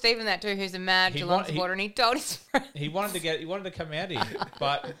told Stephen that too, who's a mad He Geelong want- he- supporter, and he told his friend. He wanted to come out here,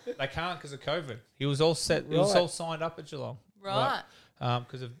 but they can't because of COVID. He was all set. He was Right. all signed up at Geelong. Right.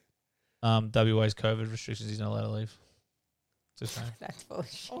 Because of WA's COVID restrictions, he's not allowed to leave. It's a shame. That's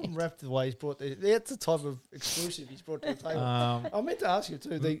bullshit. I'm wrapped the way he's brought the... That's the type of exclusive he's brought to the table. Um, I meant to ask you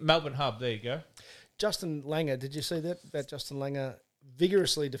too. The Melbourne Hub. There you go. Justin Langer, did you see that about Justin Langer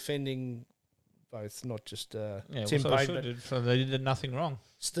vigorously defending both, not just Yeah, Tim well, so Payne, but should, so they did nothing wrong.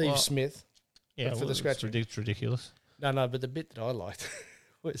 Steve Well, Smith? Yeah, for the it's scratching. ridiculous. No, but the bit that I liked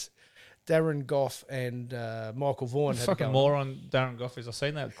was Darren Goff and Michael Vaughan had to Fucking go moron, Darren Goff is. I've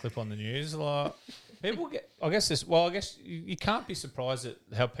seen that clip on the news. Like people get. I guess this. Well, I guess you can't be surprised at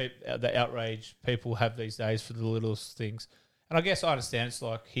how the outrage people have these days for the littlest things. And I guess I understand. It's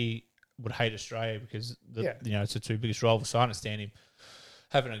like he would hate Australia because it's the two biggest rivals. So I understand him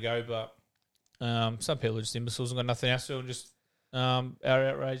having a go, but some people are just imbeciles and got nothing else to do and just are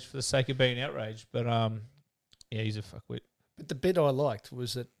outraged for the sake of being outraged. But yeah, he's a fuckwit. But the bit I liked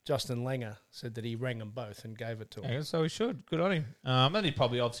was that Justin Langer said that he rang them both and gave it to them. Yeah, so he should. Good on him. And he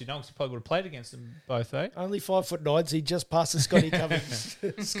probably obviously knows he probably would have played against them both, eh? Only 5'9", he just passed the Scotty Cummings,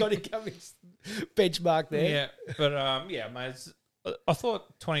 Scotty Cummings benchmark there. Yeah, but mate. I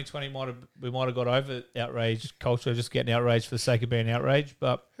thought 2020 we might have got over outrage culture, just getting outraged for the sake of being outraged.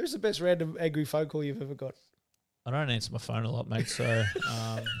 But Who's the best random angry phone call you've ever got? I don't answer my phone a lot, mate. So,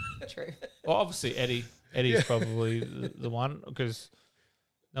 True. well, obviously Eddie. Eddie's probably the one because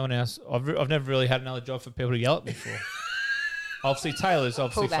no one else. I've never really had another job for people to yell at me for. Obviously Taylor's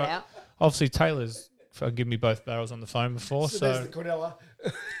Pull that out. Obviously Taylor's given me both barrels on the phone before. So So there's the Cornella.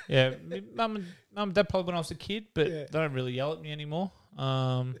 yeah, mum and dad probably when I was a kid, but Yeah. they don't really yell at me anymore.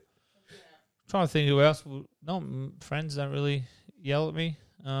 Trying to think who else. Friends don't really yell at me.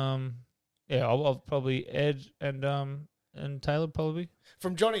 Yeah, I'll probably Ed and Taylor probably.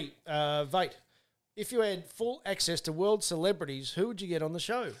 From Johnny Vate, if you had full access to world celebrities, who would you get on the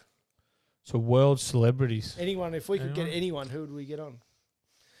show? So world celebrities. Anyone, if we could get Anyone? anyone, who would we get on?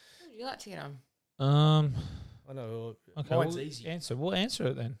 Who would you like to get on? I know, Okay, mine's we'll easy. We'll answer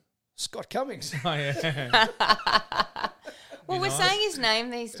it then. Scott Cummings. Oh, yeah. Well, we're nice. saying his name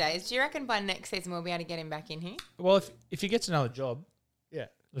these days. Do you reckon by next season we'll be able to get him back in here? Well, if he gets another job, Yeah,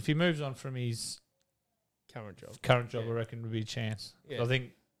 if he moves on from his current job. current job, Yeah. I reckon would be a chance. Yeah. I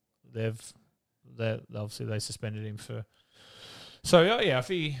think they obviously they suspended him for. So yeah,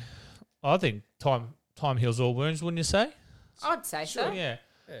 I think time heals all wounds, wouldn't you say? I'd say so. Yeah.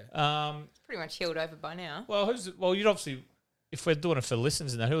 Yeah. It's pretty much healed over by now. Well, you'd obviously, if we're doing it for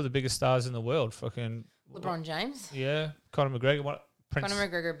listens and that, who are the biggest stars in the world? Fucking LeBron James. Yeah, Conor McGregor, Prince, Conor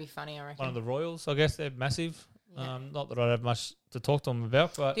McGregor would be funny, I reckon. one of the Royals. I guess they're massive. Yeah. Not that I'd have much to talk to them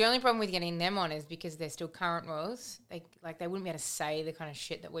about, but The only problem with getting them on is because they're still current royals. They wouldn't be able to say the kind of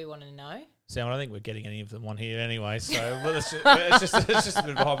shit that we want to know. Sam, I don't think we're getting any of them on here anyway. So but it's just a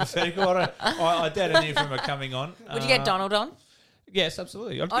bit of a hypothetical. I doubt any of them are coming on. Would you get Donald on? Yes,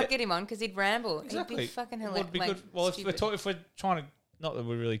 absolutely. I'd get him on because he'd ramble. Exactly. He'd be fucking It hilarious. would be good. Well, if we're trying to, not that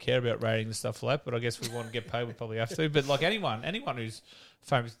we really care about ratings and stuff like that, but I guess we want to get paid, we probably have to. But like anyone who's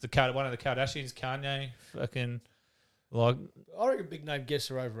famous, one of the Kardashians, Kanye, fucking like I reckon big name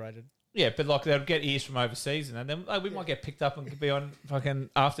guests are overrated. yeah, but like they'd get ears from overseas, and then we might get picked up and be on fucking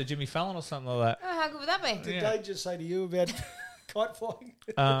after Jimmy Fallon or something like Oh, how good would that be? Did Yeah. they just say to you about kite flying?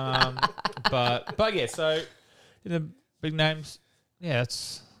 that. But yeah, so the big names, yeah,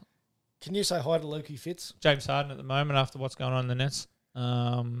 it's Can you say hi to Lukey Fitz? James Harden at the moment after what's going on in the Nets.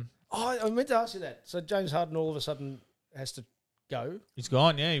 Oh, I meant to ask you that. So James Harden all of a sudden has to go. He's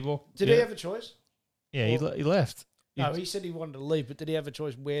gone. Yeah, he walked. Did yeah. he have a choice? Yeah, he left. No, he said he wanted to leave, but did he have a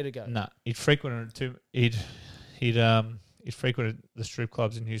choice where to go? Nah, he'd frequented too. He'd he frequented the strip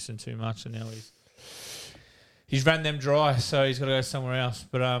clubs in Houston too much, and now he's ran them dry, so he's got to go somewhere else.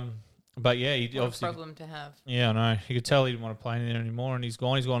 But yeah, he What obviously a problem to have. Yeah, I know. You could tell he didn't want to play in there anymore, and he's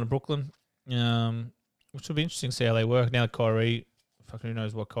gone. He's gone to Brooklyn, which will be interesting to see how they work. Now Kyrie, fucking who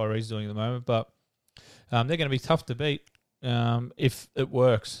knows what Kyrie's doing at the moment, but they're going to be tough to beat if it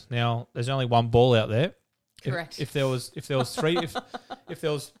works. Now, there's only one ball out there. Correct. If there was three, if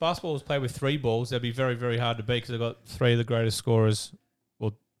there was basketball was played with three balls, that'd be very, very hard to beat because they've got three of the greatest scorers,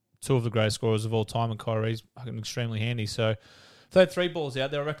 or two of the greatest scorers of all time, and Kyrie's fucking extremely handy. So if they had three balls out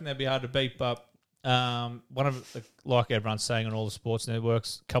there, I reckon they'd be hard to beat. But one of the, like everyone's saying on all the sports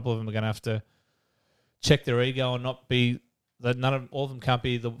networks, a couple of them are going to have to check their ego and not be that all of them can't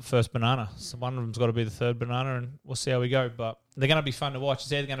be the first banana. So one of them's got to be the third banana, and we'll see how we go. But they're going to be fun to watch.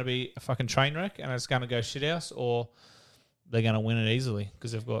 It's either going to be a fucking train wreck and it's going to go shithouse, or they're going to win it easily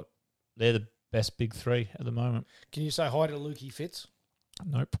because they're the best big three at the moment. Can you say hi to Lukey Fitz?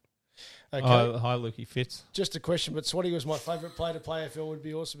 Nope. Okay. Hi, Lukey Fitz. Just a question, but Swatty was my favourite player to play AFL. Would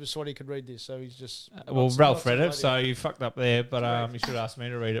be awesome if Swatty could read this. So he's just Ralph read it, so you fucked up there. But you should ask me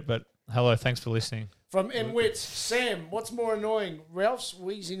to read it. But hello, thanks for listening. From Nwit, Sam, what's more annoying, Ralph's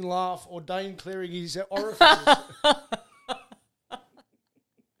wheezing laugh or Dane clearing his orifices?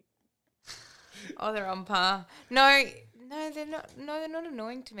 Oh, they're on par. No, they're not. No, they're not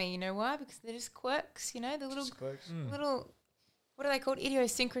annoying to me. You know why? Because they're just quirks. You know, the little, what are they called?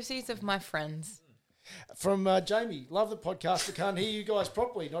 Idiosyncrasies of my friends. From Jamie, love the podcast. I can't hear you guys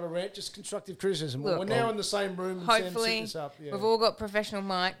properly. Not a rant, just constructive criticism. Look, we're now in the same room. And hopefully, Sam up. Yeah. we've all got professional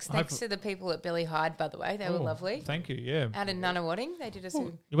mics. Thanks to the people at Billy Hyde, by the way. They were lovely. Thank you, yeah. Out in Nunawading. They did us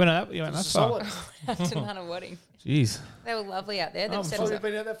You went that far? solid. out to Nunawading. Jeez. They were lovely out there. They've set us Probably up.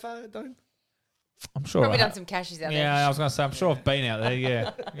 been out that far, don't I'm sure Probably I done some cashies out there. Yeah, I was going to say, I'm sure I've been out there,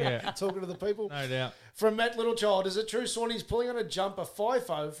 yeah. talking to the people. No doubt. From Matt Littlechild, is it true Swanee's pulling on a jumper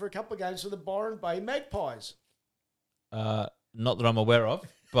FIFO for a couple of games for the Byron Bay Magpies? Not that I'm aware of,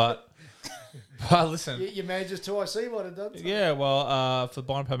 but listen. Your manager's 2IC might have done something. Yeah, well, for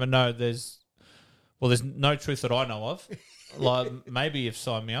Byron Palmer, no, there's no truth that I know of. Like, maybe you've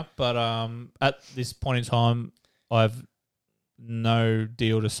signed me up, but at this point in time, I've no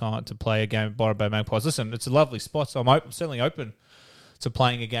deal to sign to play a game at Byron Bay Magpies. Listen, it's a lovely spot, so I'm certainly open to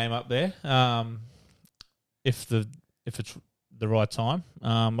playing a game up there. If it's the right time,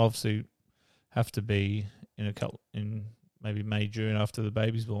 obviously have to be in maybe May, June after the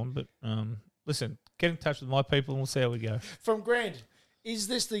baby's born. But listen, get in touch with my people and we'll see how we go. From Grant, is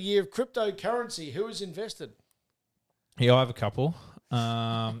this the year of cryptocurrency? Who has invested? Yeah, I have a couple,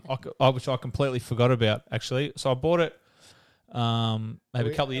 which I completely forgot about actually. So I bought it maybe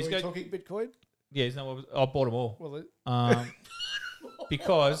a couple of years ago. Talking Bitcoin? Yeah, I bought them all. Well,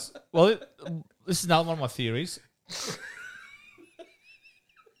 Because this is another one of my theories. We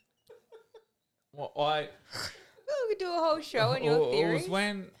could do a whole show on your theories. It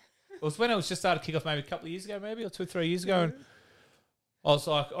was when it was just started to kick off, maybe a couple of years ago, maybe, or 2-3 years ago, and I was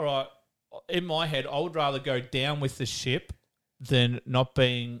like, all right. In my head, I would rather go down with the ship than not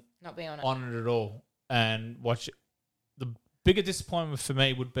being on it at all and watch it. The bigger disappointment for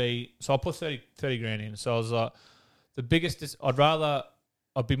me would be, so I put 30 grand in. So I was like,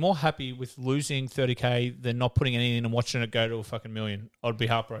 I'd be more happy with losing 30K than not putting anything in and watching it go to a fucking million. I'd be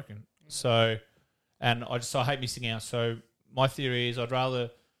heartbroken. So, and I hate missing out. So my theory is I'd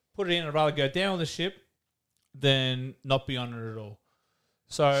rather put it in, I'd rather go down with the ship than not be on it at all.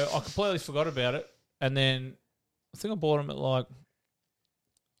 So I completely forgot about it. And then I think I bought them at like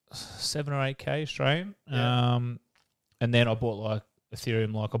 7 or 8K Australian. Yeah. And then I bought like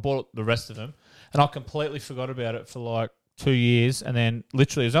Ethereum, I bought the rest of them. And I completely forgot about it for like 2 years. And then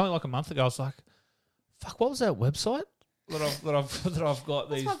literally, it was only like a month ago, I was like, fuck, what was that website that I've got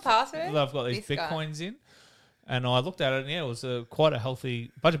What's these my password? that I've got these This guy. Bitcoins in? And I looked at it, and yeah, it was quite a healthy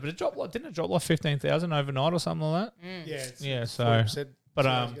budget. But didn't it drop like 15,000 overnight or something like that? yeah. It's Yeah, so 40% but, 2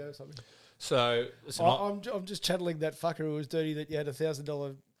 days ago or something. so listen, I'm just channeling that fucker who was dirty that you had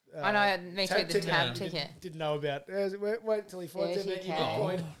 $1,000. I know, me too, the tab ticket. Didn't know about. Wait till he finds out about your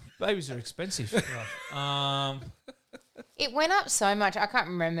Bitcoin. babies are expensive. It went up so much. I can't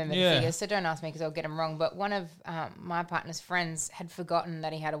remember the Yeah. figures, so don't ask me because I'll get them wrong. But one of my partner's friends had forgotten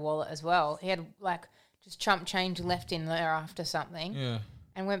that he had a wallet as well. He had like just chump change left in there after something. Yeah.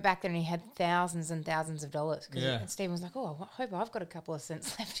 And went back there and he had thousands and thousands of dollars. Yeah. And Stephen was like, oh, I hope I've got a couple of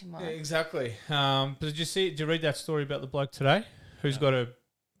cents left in mine. Yeah, exactly. But did you read that story about the bloke today who's got a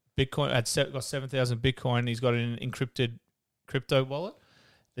Bitcoin, got 7,000 Bitcoin, he's got an encrypted crypto wallet.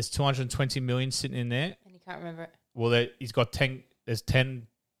 There's 220 million sitting in there. And you can't remember it. Well, he's got 10. There's 10.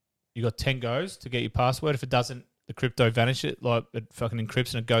 You got 10 goes to get your password. If the crypto vanishes, like it fucking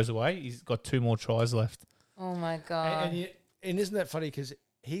encrypts and it goes away. He's got 2 more tries left. Oh my god! And isn't that funny? Because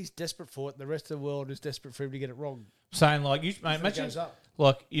he's desperate for it. The rest of the world is desperate for him to get it wrong. Saying like, mate, So it imagine goes up.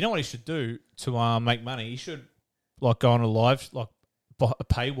 like you know what he should do to make money. He should like go on a live like a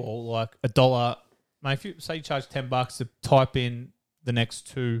paywall like $1. Mate, if you say you charge $10 to type in the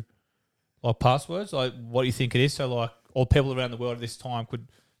next 2 like passwords, like what do you think it is? So like all people around the world at this time could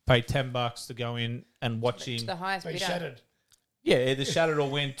pay $10 to go in and watch him. The highest Be bidder. shattered. Yeah, either shattered or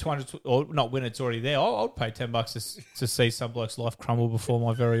win 200, or not win. It's already there. I'd pay $10 to see some bloke's life crumble before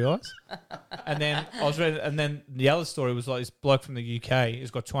my very eyes. And then I was reading, and then the other story was like this bloke from the UK.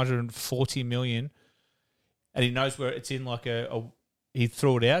 He's got 240 million, and he knows where it's in. Like he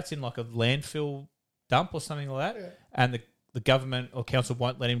threw it out. It's in like a landfill dump or something like that. Yeah. And the government or council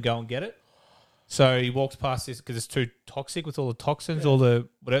won't let him go and get it. So he walks past this because it's too toxic with all the toxins, all the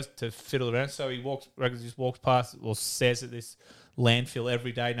whatever to fiddle around. So he just walks past or stares at this landfill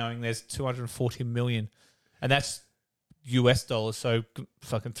every day, knowing there's 240 million, and that's US dollars. So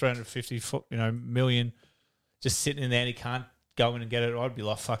fucking 350 million just sitting in there, and he can't go in and get it. I'd be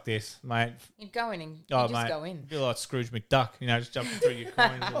like, fuck this, mate. You'd go in and Mate, go in. Be like Scrooge McDuck, just jumping through your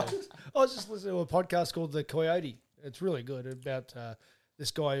coins. I was just listening to a podcast called The Coyote. It's really good about this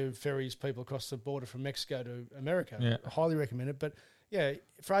guy who ferries people across the border from Mexico to America. Yeah. I highly recommend it. But yeah,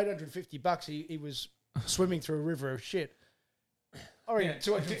 for $850, he was swimming through a river of shit. I reckon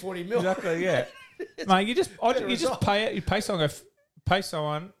 240 mil. Exactly, yeah. Mate, you just pay it. You pay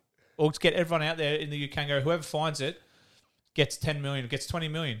someone, or get everyone out there in the UK and go, whoever finds it gets 10 million, gets 20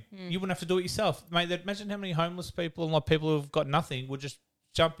 million. You wouldn't have to do it yourself. Mate, imagine how many homeless people and like people who've got nothing would just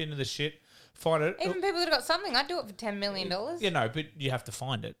jump into the shit, find it. Even people that got something, I'd do it for $10 million. But you have to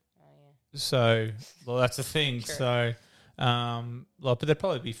find it. Oh, yeah. So, that's the thing. True. So, but there'd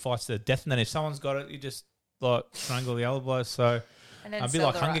probably be fights to the death. And then if someone's got it, you just like strangle the other bloke. So, and then I'd be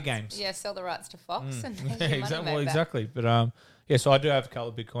like Hunger Games. Yeah, sell the rights to Fox and yeah, exactly. But so I do have a couple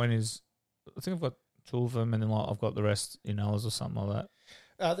of Bitcoin. I think I've got 2 of them, and then I've got the rest in Oz or something like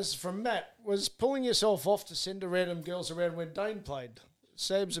that. This is from Matt. Was pulling yourself off to send a random girls around when Dane played?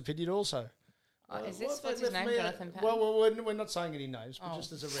 Sam's opinion also. Is this what's his name, Jonathan Patton? Well, we're not saying any names, but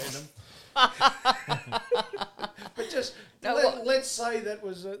just as a random. But just let's say that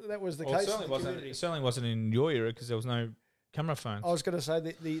was the case. It certainly wasn't in your era because there was no camera phones. I was going to say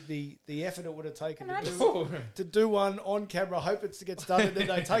the effort it would have taken to do one on camera. Hope it gets done, and then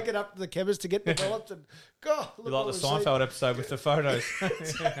they take it up to the chemists to get developed. And God, look like the Seinfeld episode with the photos.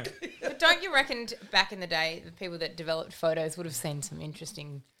 But don't you reckon back in the day, the people that developed photos would have seen some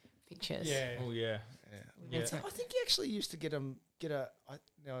interesting pictures? Yeah. Oh yeah. Yeah. I think you actually used to get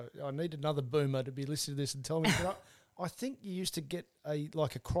I need another boomer to be listening to this and tell me. But I think you used to get a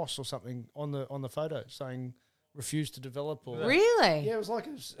cross or something on the photo saying refuse to develop or really. Yeah, it was like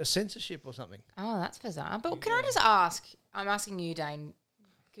a censorship or something. Oh, that's bizarre. But can I just ask? I'm asking you, Dane,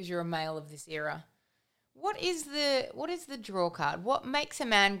 because you're a male of this era. What is the draw card? What makes a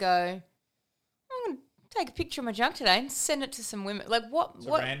man go, I'm going to take a picture of my junk today and send it to some women? Like what?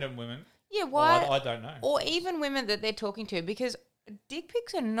 Random women. Yeah, why? Well, I don't know. Or even women that they're talking to, because dick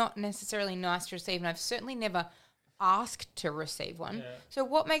pics are not necessarily nice to receive, and I've certainly never asked to receive one. Yeah. So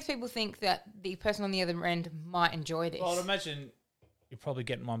what makes people think that the person on the other end might enjoy this? Well, I'd imagine you're probably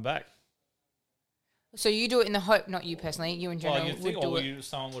getting one back. So you do it in the hope, not you personally, you in general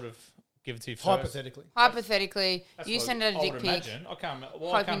someone would have given it to you first. Hypothetically, you send out a dick pic. I can't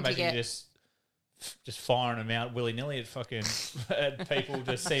imagine you just firing them out willy-nilly at fucking at people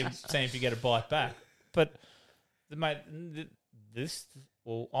to see if you get a bite back. But, I'm an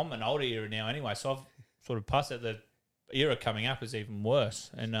older era now anyway, so I've sort of passed that. The era coming up is even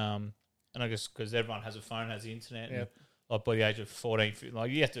worse. And I guess because everyone has a phone, has the internet, and like by the age of 14, like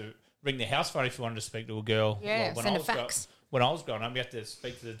you have to ring the house phone if you wanted to speak to a girl. Yeah, like send a fax. When I was growing up, you have to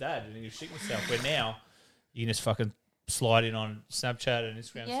speak to the dad and you shit yourself. Where now, you can just fucking slide in on Snapchat and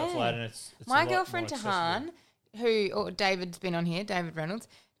Instagram and stuff like that. And it's my girlfriend Tahan, David's been on here, David Reynolds.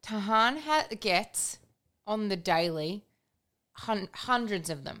 Tahan gets on the daily hundreds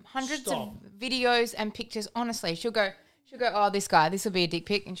of them, of videos and pictures. Honestly, she'll go, oh, this will be a dick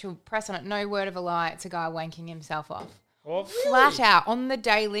pic, and she'll press on it. No word of a lie, it's a guy wanking himself off. Oh, really? Flat out on the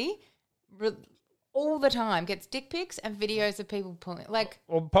daily, all the time, gets dick pics and videos of people pulling.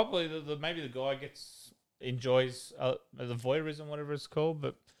 Well, probably maybe the guy enjoys the voyeurism, whatever it's called,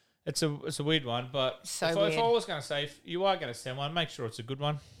 but it's a weird one. But if I was going to say, if you are going to send one, make sure it's a good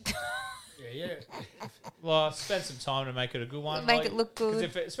one. Yeah. Well, spend some time to make it a good one. Make it look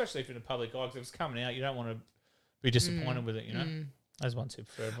good. Especially if you're in a public eye, because if it's coming out, you don't want to be disappointed with it, you know? There's one tip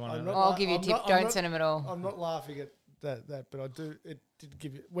for everyone. I'm not- I'll give you a I'm tip. not- I'm Don't not- send them at all. I'm not laughing at that, but I do. It did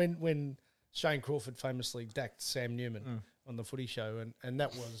give you when Shane Crawford famously dacked Sam Newman on the Footy Show, and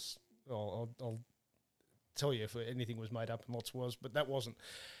that was. I'll tell you if anything was made up, and lots was, but that wasn't.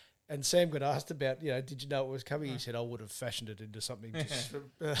 And Sam got asked about, did you know it was coming? He said, I would have fashioned it into something. Just,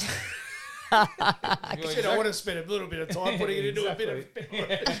 he said, I want to spend a little bit of time putting it into a bit of.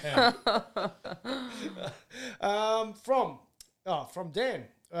 From Dan,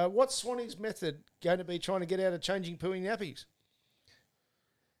 what's Swanee's method going to be trying to get out of changing pooing nappies?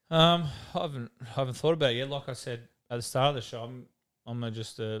 I haven't thought about it yet. Like I said at the start of the show, I'm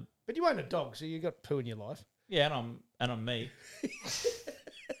just a. But you own a dog, so you got poo in your life. Yeah, and I'm me.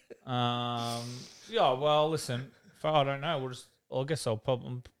 Yeah, well, listen, I don't know. I guess I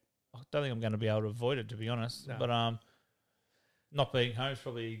don't think I'm going to be able to avoid it, to be honest. No. But not being home is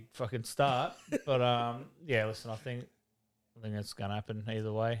probably fucking start. But yeah, listen, I think that's going to happen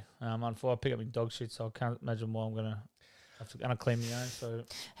either way. Unfortunately, I pick up my dog shit, so I can't imagine why I'm going to have to clean my own. So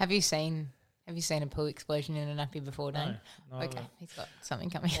Have you seen a poo explosion in a nappy before, Dane? no, Okay, he's got something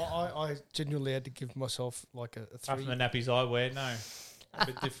coming. I genuinely had to give myself like a apart from the nappies I wear, no, a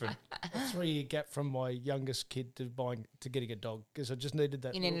bit different. 3-year gap from my youngest kid to getting a dog because I just needed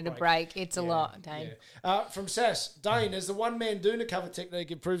that. You little needed a break. It's a lot, Dane. Yeah. From Sass, Dane, has the one-man doona cover technique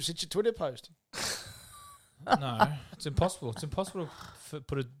improved since your Twitter post? No, it's impossible. It's impossible to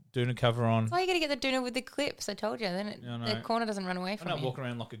put a doona cover on. Why you got to get the doona with the clips? I told you. Then Yeah, I know. the corner doesn't run away I'm from not you. walking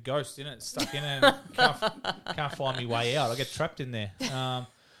around like a ghost, innit? Stuck in it. Can't find my way out. I get trapped in there.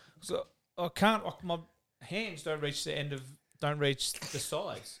 So I can't. My hands don't reach the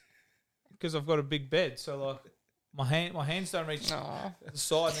sides because I've got a big bed. So like my hands don't reach Aw. the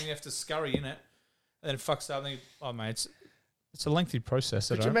side, and then you have to scurry in it, and then it fucks up. And then mate, it's a lengthy process.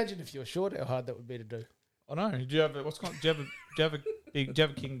 Could you imagine if you were short, how hard that would be to do? I know. Do you have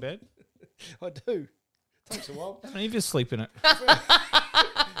a king bed? I do. Takes a while. How many of you sleep in it?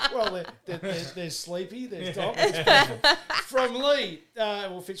 Well, there's Sleepy, there's Tom. It's perfect. From Lee,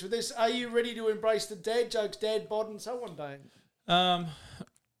 we'll finish with this. Are you ready to embrace the dad jokes, dad bod, and so on, Dane?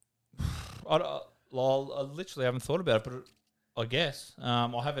 I literally haven't thought about it, but I guess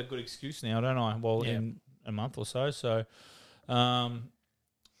I'll have a good excuse now, don't I? Well, in a month or so. So,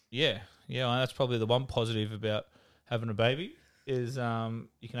 yeah, that's probably the one positive about having a baby is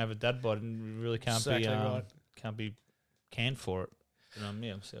you can have a dad bod and you really can't Exactly right. can't be canned for it.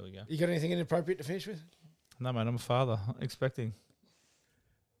 Yeah, so there we go. You got anything inappropriate to finish with? No, mate, I'm a father. Expecting.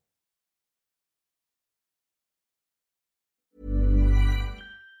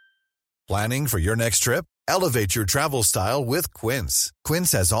 Planning for your next trip? Elevate your travel style with Quince.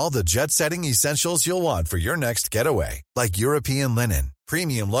 Quince has all the jet-setting essentials you'll want for your next getaway, like European linen,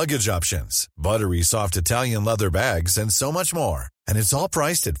 premium luggage options, buttery soft Italian leather bags, and so much more. And it's all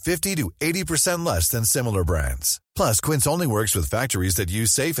priced at 50 to 80% less than similar brands. Plus, Quince only works with factories that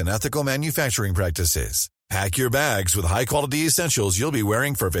use safe and ethical manufacturing practices. Pack your bags with high-quality essentials you'll be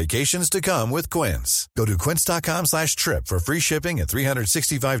wearing for vacations to come with Quince. Go to quince.com/trip for free shipping and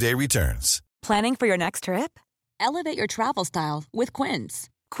 365-day returns. Planning for your next trip? Elevate your travel style with Quince.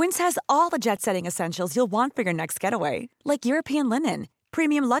 Quince has all the jet-setting essentials you'll want for your next getaway, like European linen,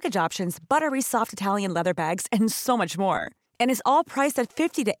 premium luggage options, buttery soft Italian leather bags, and so much more. And is all priced at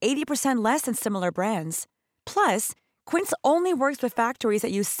 50 to 80% less than similar brands. Plus, Quince only works with factories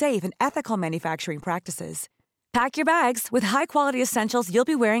that use safe and ethical manufacturing practices. Pack your bags with high-quality essentials you'll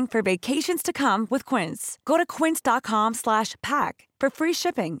be wearing for vacations to come with Quince. Go to quince.com/pack for free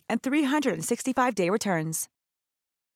shipping and 365-day returns.